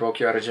guy that broke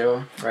you out of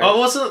jail, right? Oh,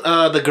 wasn't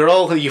the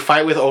girl who you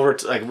fight with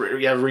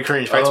you have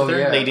recurring fights with her?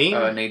 Yeah. Nadine?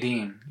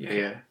 Nadine,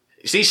 yeah.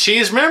 See, she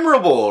is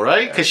memorable,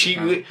 right? Because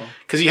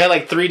you had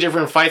like 3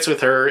 different fights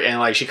with her, and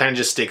like she kind of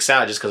just sticks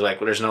out just because like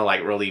there's no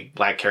like really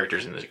black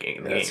characters in the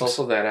game. It's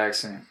also that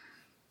accent.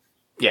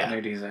 Yeah.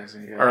 Nadine's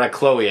accent, yeah. Or like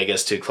Chloe, I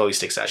guess, too. Chloe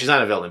sticks out. She's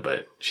not a villain,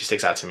 but she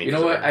sticks out to me. You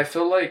know what? I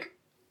feel like,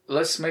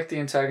 let's make the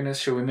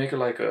antagonist, should we make her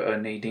like a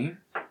Nadine?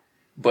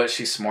 But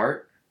she's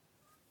smart.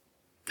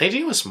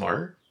 Nadine was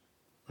smart.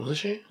 Wasn't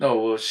she? No,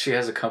 well, she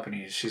has a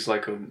company. She's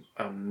like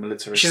a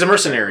military. She's a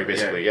mercenary,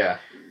 basically, yeah.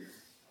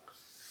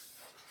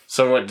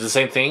 So what, the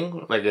same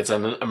thing? Like it's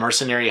a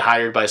mercenary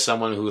hired by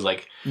someone who's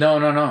like...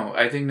 No.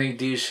 I think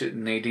Nadine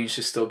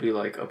should still be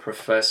like a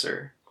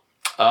professor.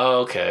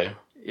 Oh, okay.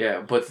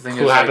 Yeah, but the thing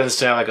who happens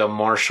to have like a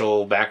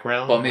martial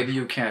background? Well, maybe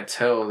you can't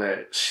tell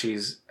that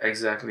she's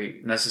exactly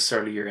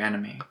necessarily your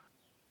enemy.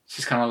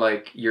 She's kind of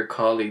like your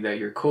colleague that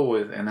you're cool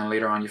with, and then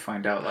later on you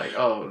find out like,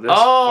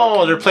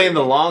 they're playing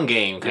the long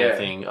game kind of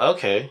thing.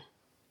 Okay.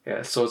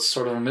 Yeah, so it's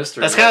sort of a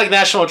mystery. That's kind of like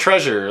National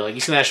Treasure. Like you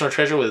see National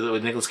Treasure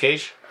with Nicolas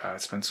Cage?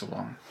 It's been so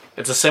long.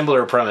 It's a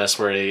similar premise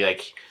where they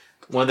like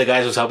one of the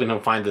guys who's helping him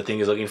find the thing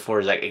he's looking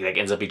for is like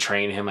ends up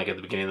betraying him like at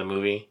the beginning of the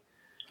movie.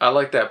 I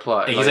like that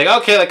plot. And he's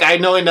like, okay, like I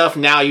know enough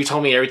now. You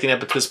told me everything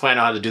up to this point. I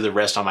know how to do the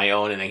rest on my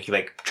own. And then he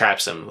like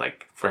traps him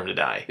like for him to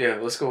die. Yeah,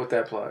 let's go with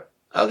that plot.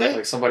 Okay.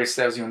 Like somebody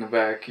stabs you in the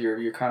back,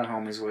 you're kind of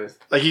homies with.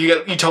 Like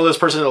you told this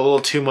person a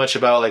little too much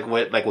about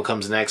what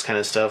comes next kind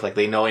of stuff. Like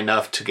they know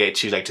enough to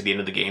get you like to the end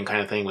of the game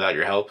kind of thing without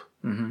your help.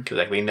 Because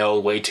like they know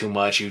way too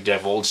much. You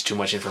divulge too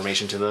much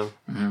information to them.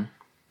 Mm-hmm.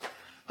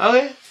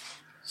 Okay.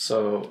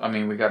 So I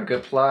mean, we got a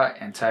good plot,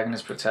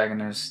 antagonist,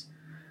 protagonist,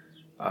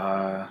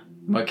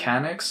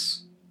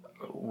 mechanics.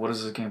 What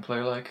does the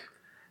gameplay like?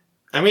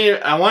 I mean,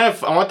 I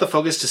want the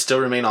focus to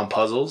still remain on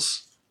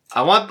puzzles.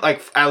 I want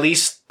like at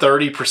least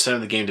 30%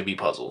 of the game to be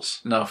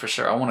puzzles. No, for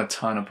sure. I want a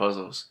ton of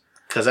puzzles.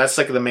 Because that's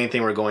like the main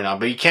thing we're going on.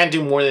 But you can't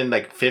do more than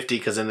like 50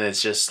 because then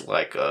it's just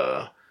like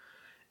I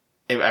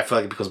feel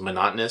like it becomes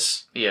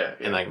monotonous. Yeah.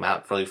 And like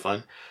not really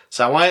fun.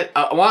 So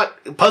I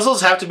want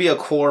puzzles have to be a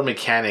core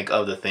mechanic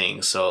of the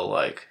thing. So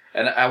like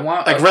and I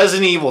want like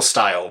Resident Evil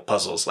style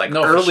puzzles, like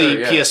early sure,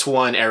 yeah.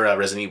 PS1 era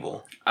Resident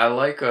Evil. I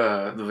like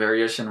the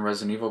variation in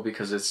Resident Evil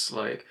because it's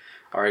like,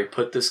 all right,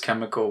 put this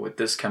chemical with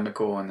this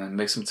chemical and then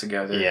mix them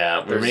together.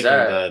 Yeah, we're making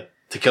to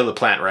kill the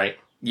plant, right?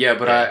 Yeah,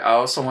 but yeah. I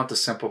also want the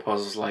simple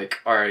puzzles like,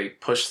 all right,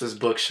 push this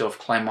bookshelf,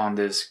 climb on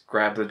this,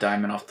 grab the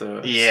diamond off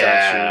the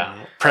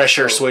statue.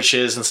 Pressure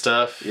switches and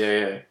stuff.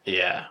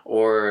 Yeah.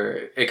 Or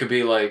it could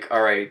be like,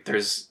 all right,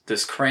 there's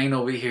this crane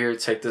over here,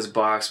 take this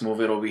box,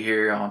 move it over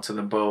here onto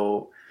the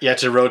boat. You have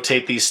to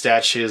rotate these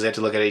statues, they have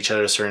to look at each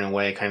other a certain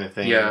way kind of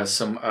thing. Yeah,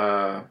 some,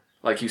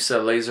 like you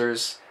said,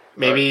 lasers.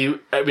 Maybe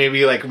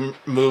like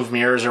move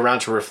mirrors around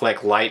to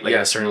reflect light like in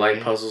a certain light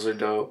way. Puzzles are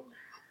dope.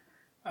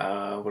 What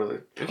are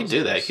the You can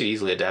do that. You could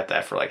easily adapt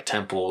that for like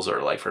temples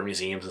or like for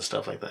museums and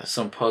stuff like that.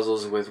 Some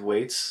puzzles with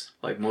weights,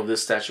 like move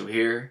this statue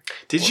here.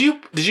 Did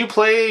you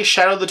play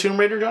Shadow of the Tomb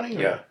Raider, Johnny?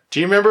 Yeah.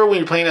 Do you remember when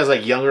you're playing as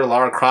like younger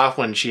Lara Croft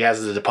when she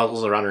has the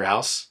puzzles around her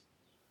house?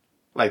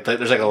 Like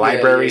there's like a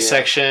library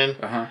section.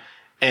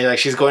 And like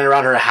she's going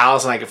around her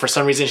house, and like for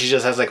some reason she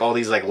just has like all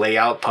these like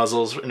layout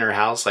puzzles in her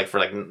house, like for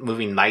like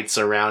moving knights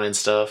around and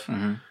stuff.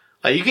 Mm-hmm.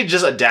 Like you could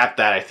just adapt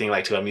that, I think,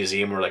 like to a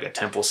museum or like a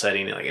temple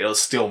setting, and like it'll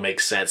still make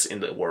sense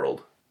in the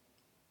world.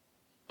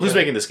 Who's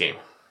making this game?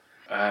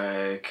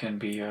 It can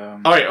be.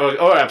 All right.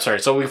 Oh, I'm sorry.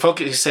 So we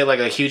focus. You say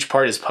like a huge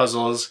part is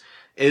puzzles.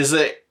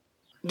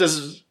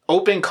 Does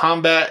open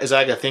combat, is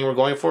that like a thing we're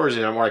going for, or is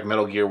it more like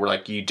Metal Gear where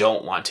like you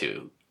don't want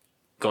to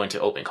go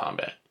into open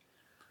combat?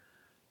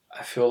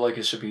 I feel like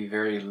it should be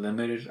very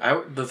limited.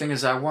 The thing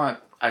is,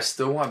 I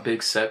still want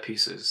big set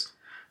pieces,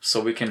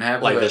 so we can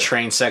have like the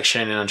train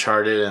section in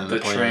Uncharted and the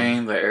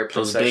train, the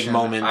airplane those section. big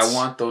moments. I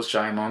want those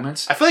giant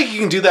moments. I feel like you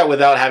can do that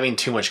without having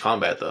too much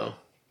combat, though.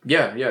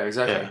 Yeah,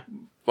 exactly. Yeah.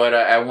 But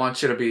I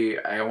want you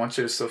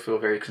to still feel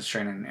very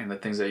constrained in the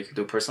things that you can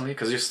do personally,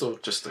 because you're still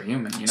just a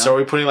human, you know? So are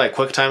we putting like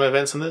quick time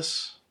events in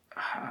this?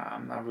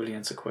 I'm not really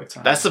into quick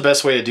time. That's the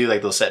best way to do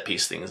like those set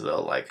piece things,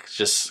 though. Like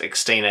just like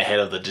staying ahead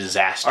of the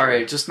disaster. All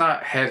right, just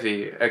not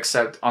heavy,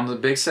 except on the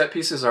big set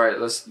pieces. All right,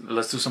 let's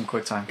do some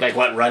quick time. Like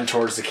what, run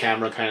towards the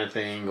camera kind of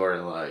thing, or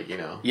like, you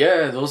know.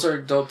 Yeah, those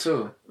are dope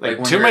too.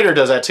 Like Tomb Raider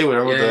does that too.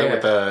 Whenever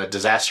with the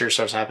disaster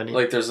starts happening.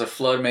 Like there's a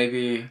flood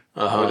maybe,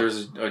 or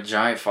there's a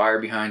giant fire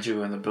behind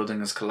you and the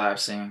building is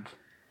collapsing.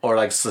 Or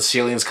like the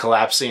ceiling's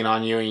collapsing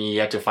on you and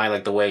you have to find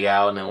like the way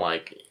out, and then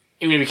like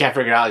even if you can't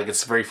figure it out, like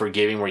it's very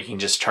forgiving where you can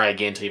just try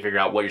again until you figure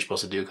out what you're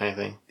supposed to do, kind of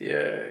thing.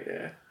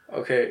 Yeah.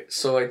 Okay,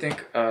 so I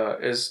think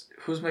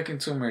who's making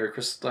Tomb Raider?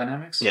 Crystal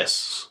Dynamics?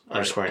 Yes,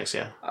 under Square Enix,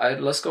 yeah.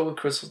 Let's go with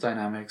Crystal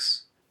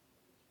Dynamics.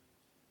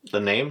 The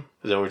name?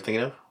 Is that what we're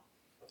thinking of?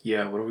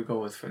 Yeah, what do we go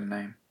with for the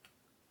name?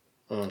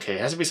 Okay, it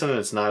has to be something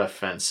that's not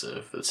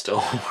offensive that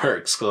still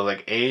works. So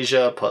like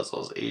Asia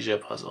Puzzles.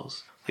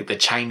 Like the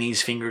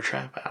Chinese finger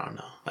trap? I don't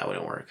know. That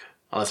wouldn't work.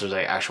 Unless there's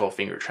like actual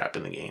finger trap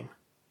in the game.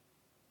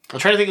 I'm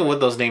trying to think of what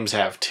those names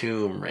have.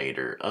 Tomb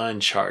Raider,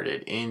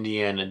 Uncharted,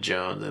 Indiana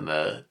Jones, and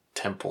the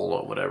Temple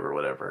or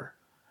whatever.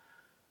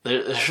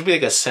 There should be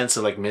like a sense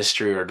of like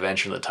mystery or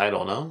adventure in the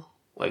title, no?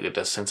 Like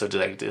a sense of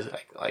like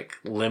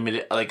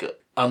limited,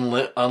 like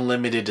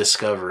unlimited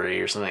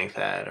discovery or something like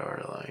that,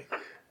 or like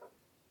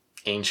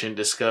ancient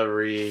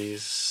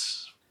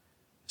discoveries,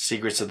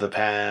 secrets of the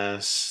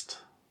past.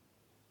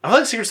 I feel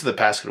like Secrets of the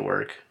Past could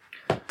work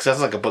because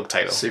that's like a book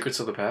title. Secrets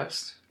of the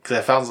Past?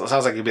 Because it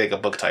sounds like it'd be like a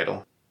book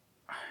title.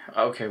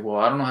 Okay, well,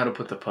 I don't know how to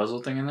put the puzzle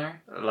thing in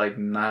there. Like,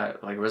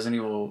 not like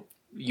Resident Evil.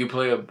 You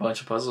play a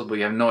bunch of puzzles, but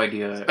you have no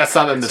idea. That's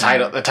not in the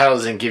title. The title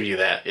doesn't give you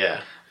that,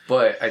 yeah.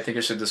 But I think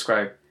it should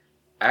describe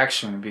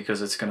action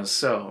because it's going to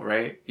sell,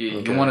 right?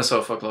 You want to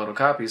sell a fuckload of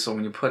copies, so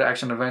when you put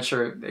action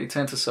adventure, they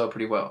tend to sell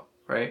pretty well,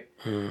 right?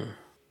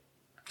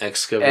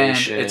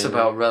 Excavation. And it's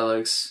about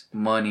relics,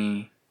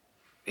 money,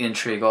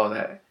 intrigue, all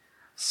that.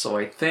 So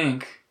I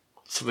think...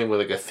 Something with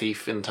like a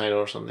thief in the title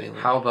or something.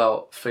 How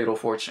about Fatal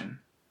Fortune?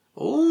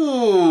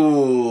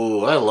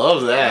 Ooh, I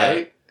love that.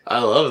 Right? I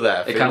love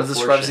that. It kind of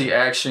describes the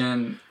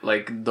action,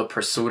 like the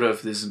pursuit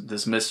of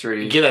this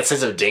mystery. You get that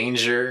sense of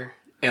danger,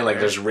 and like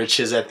there's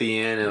riches at the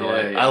end, and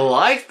I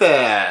like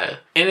that.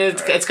 And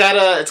it's what's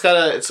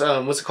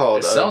it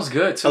called? It sounds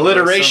good too.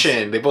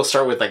 Alliteration. They both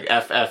start with like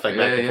FF, like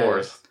back and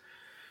forth.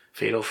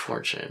 Fatal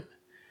Fortune.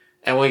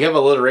 And when you have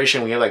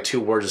alliteration, when you have like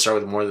two words that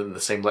start with more than the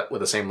same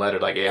letter,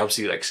 like it helps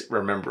you like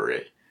remember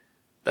it.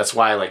 That's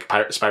why like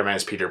Spider-Man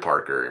is Peter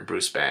Parker and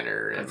Bruce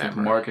Banner. And I think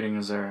marketing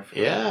is there.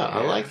 Yeah,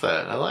 I like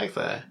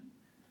that.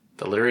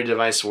 The literary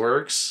device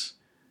works.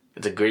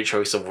 It's a great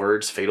choice of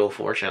words. Fatal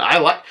Fortune.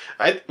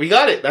 We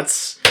got it.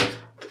 That's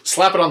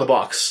slap it on the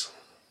box.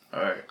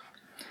 All right.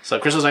 So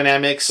Crystal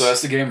Dynamics. So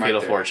that's the game.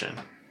 Fatal Fortune.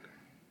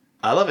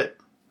 I love it.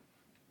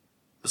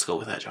 Let's go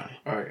with that, Johnny.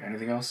 All right.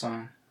 Anything else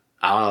on?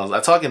 I don't know.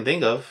 That's all I can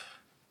think of.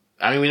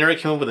 I mean, we never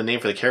came up with a name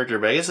for the character,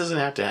 but I guess it doesn't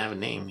have to have a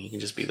name. He can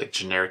just be like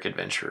generic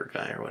adventurer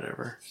guy or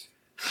whatever.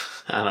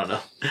 I don't know.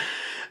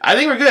 I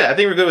think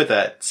we're good with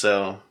that.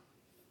 So,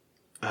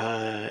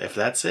 if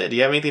that's it, do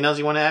you have anything else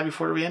you want to add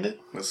before we end it?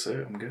 That's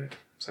it. I'm good.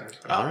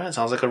 All right.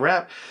 Sounds like a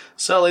wrap.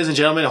 So, ladies and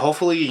gentlemen,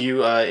 hopefully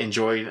you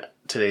enjoyed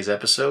today's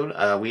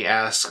episode. We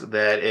ask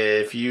that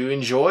if you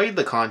enjoyed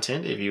the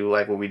content, if you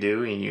like what we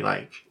do and you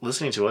like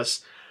listening to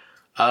us,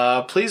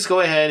 please go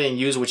ahead and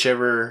use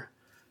whichever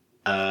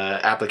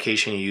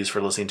application you use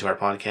for listening to our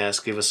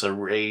podcast. Give us a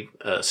rate,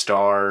 a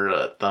star,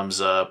 a thumbs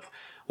up,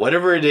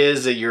 whatever it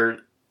is that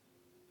your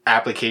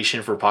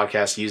application for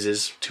podcast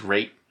uses to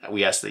rate.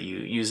 We ask that you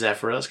use that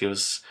for us. Give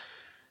us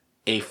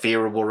a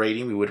favorable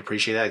rating. We would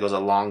appreciate that. It goes a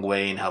long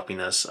way in helping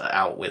us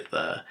out with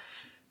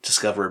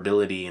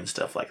discoverability and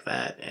stuff like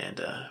that.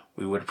 And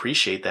we would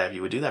appreciate that if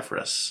you would do that for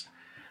us.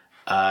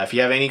 If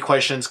you have any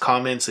questions,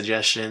 comments,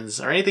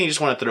 suggestions, or anything you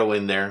just want to throw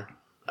in there,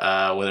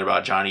 whether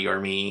about Johnny or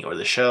me or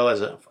the show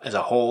as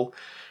a whole,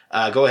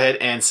 go ahead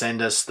and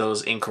send us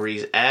those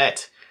inquiries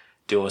at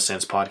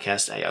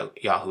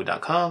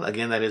duosensepodcast@yahoo.com.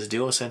 Again, that is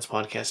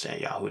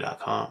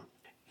duosensepodcast@yahoo.com.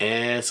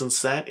 And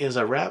since that is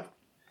a wrap,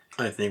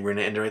 I think we're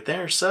going to end it right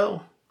there.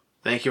 So,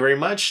 thank you very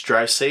much.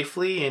 Drive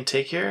safely and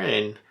take care,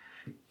 and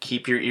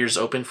keep your ears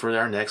open for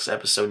our next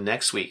episode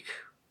next week.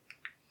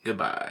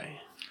 Goodbye.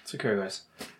 Take care, guys.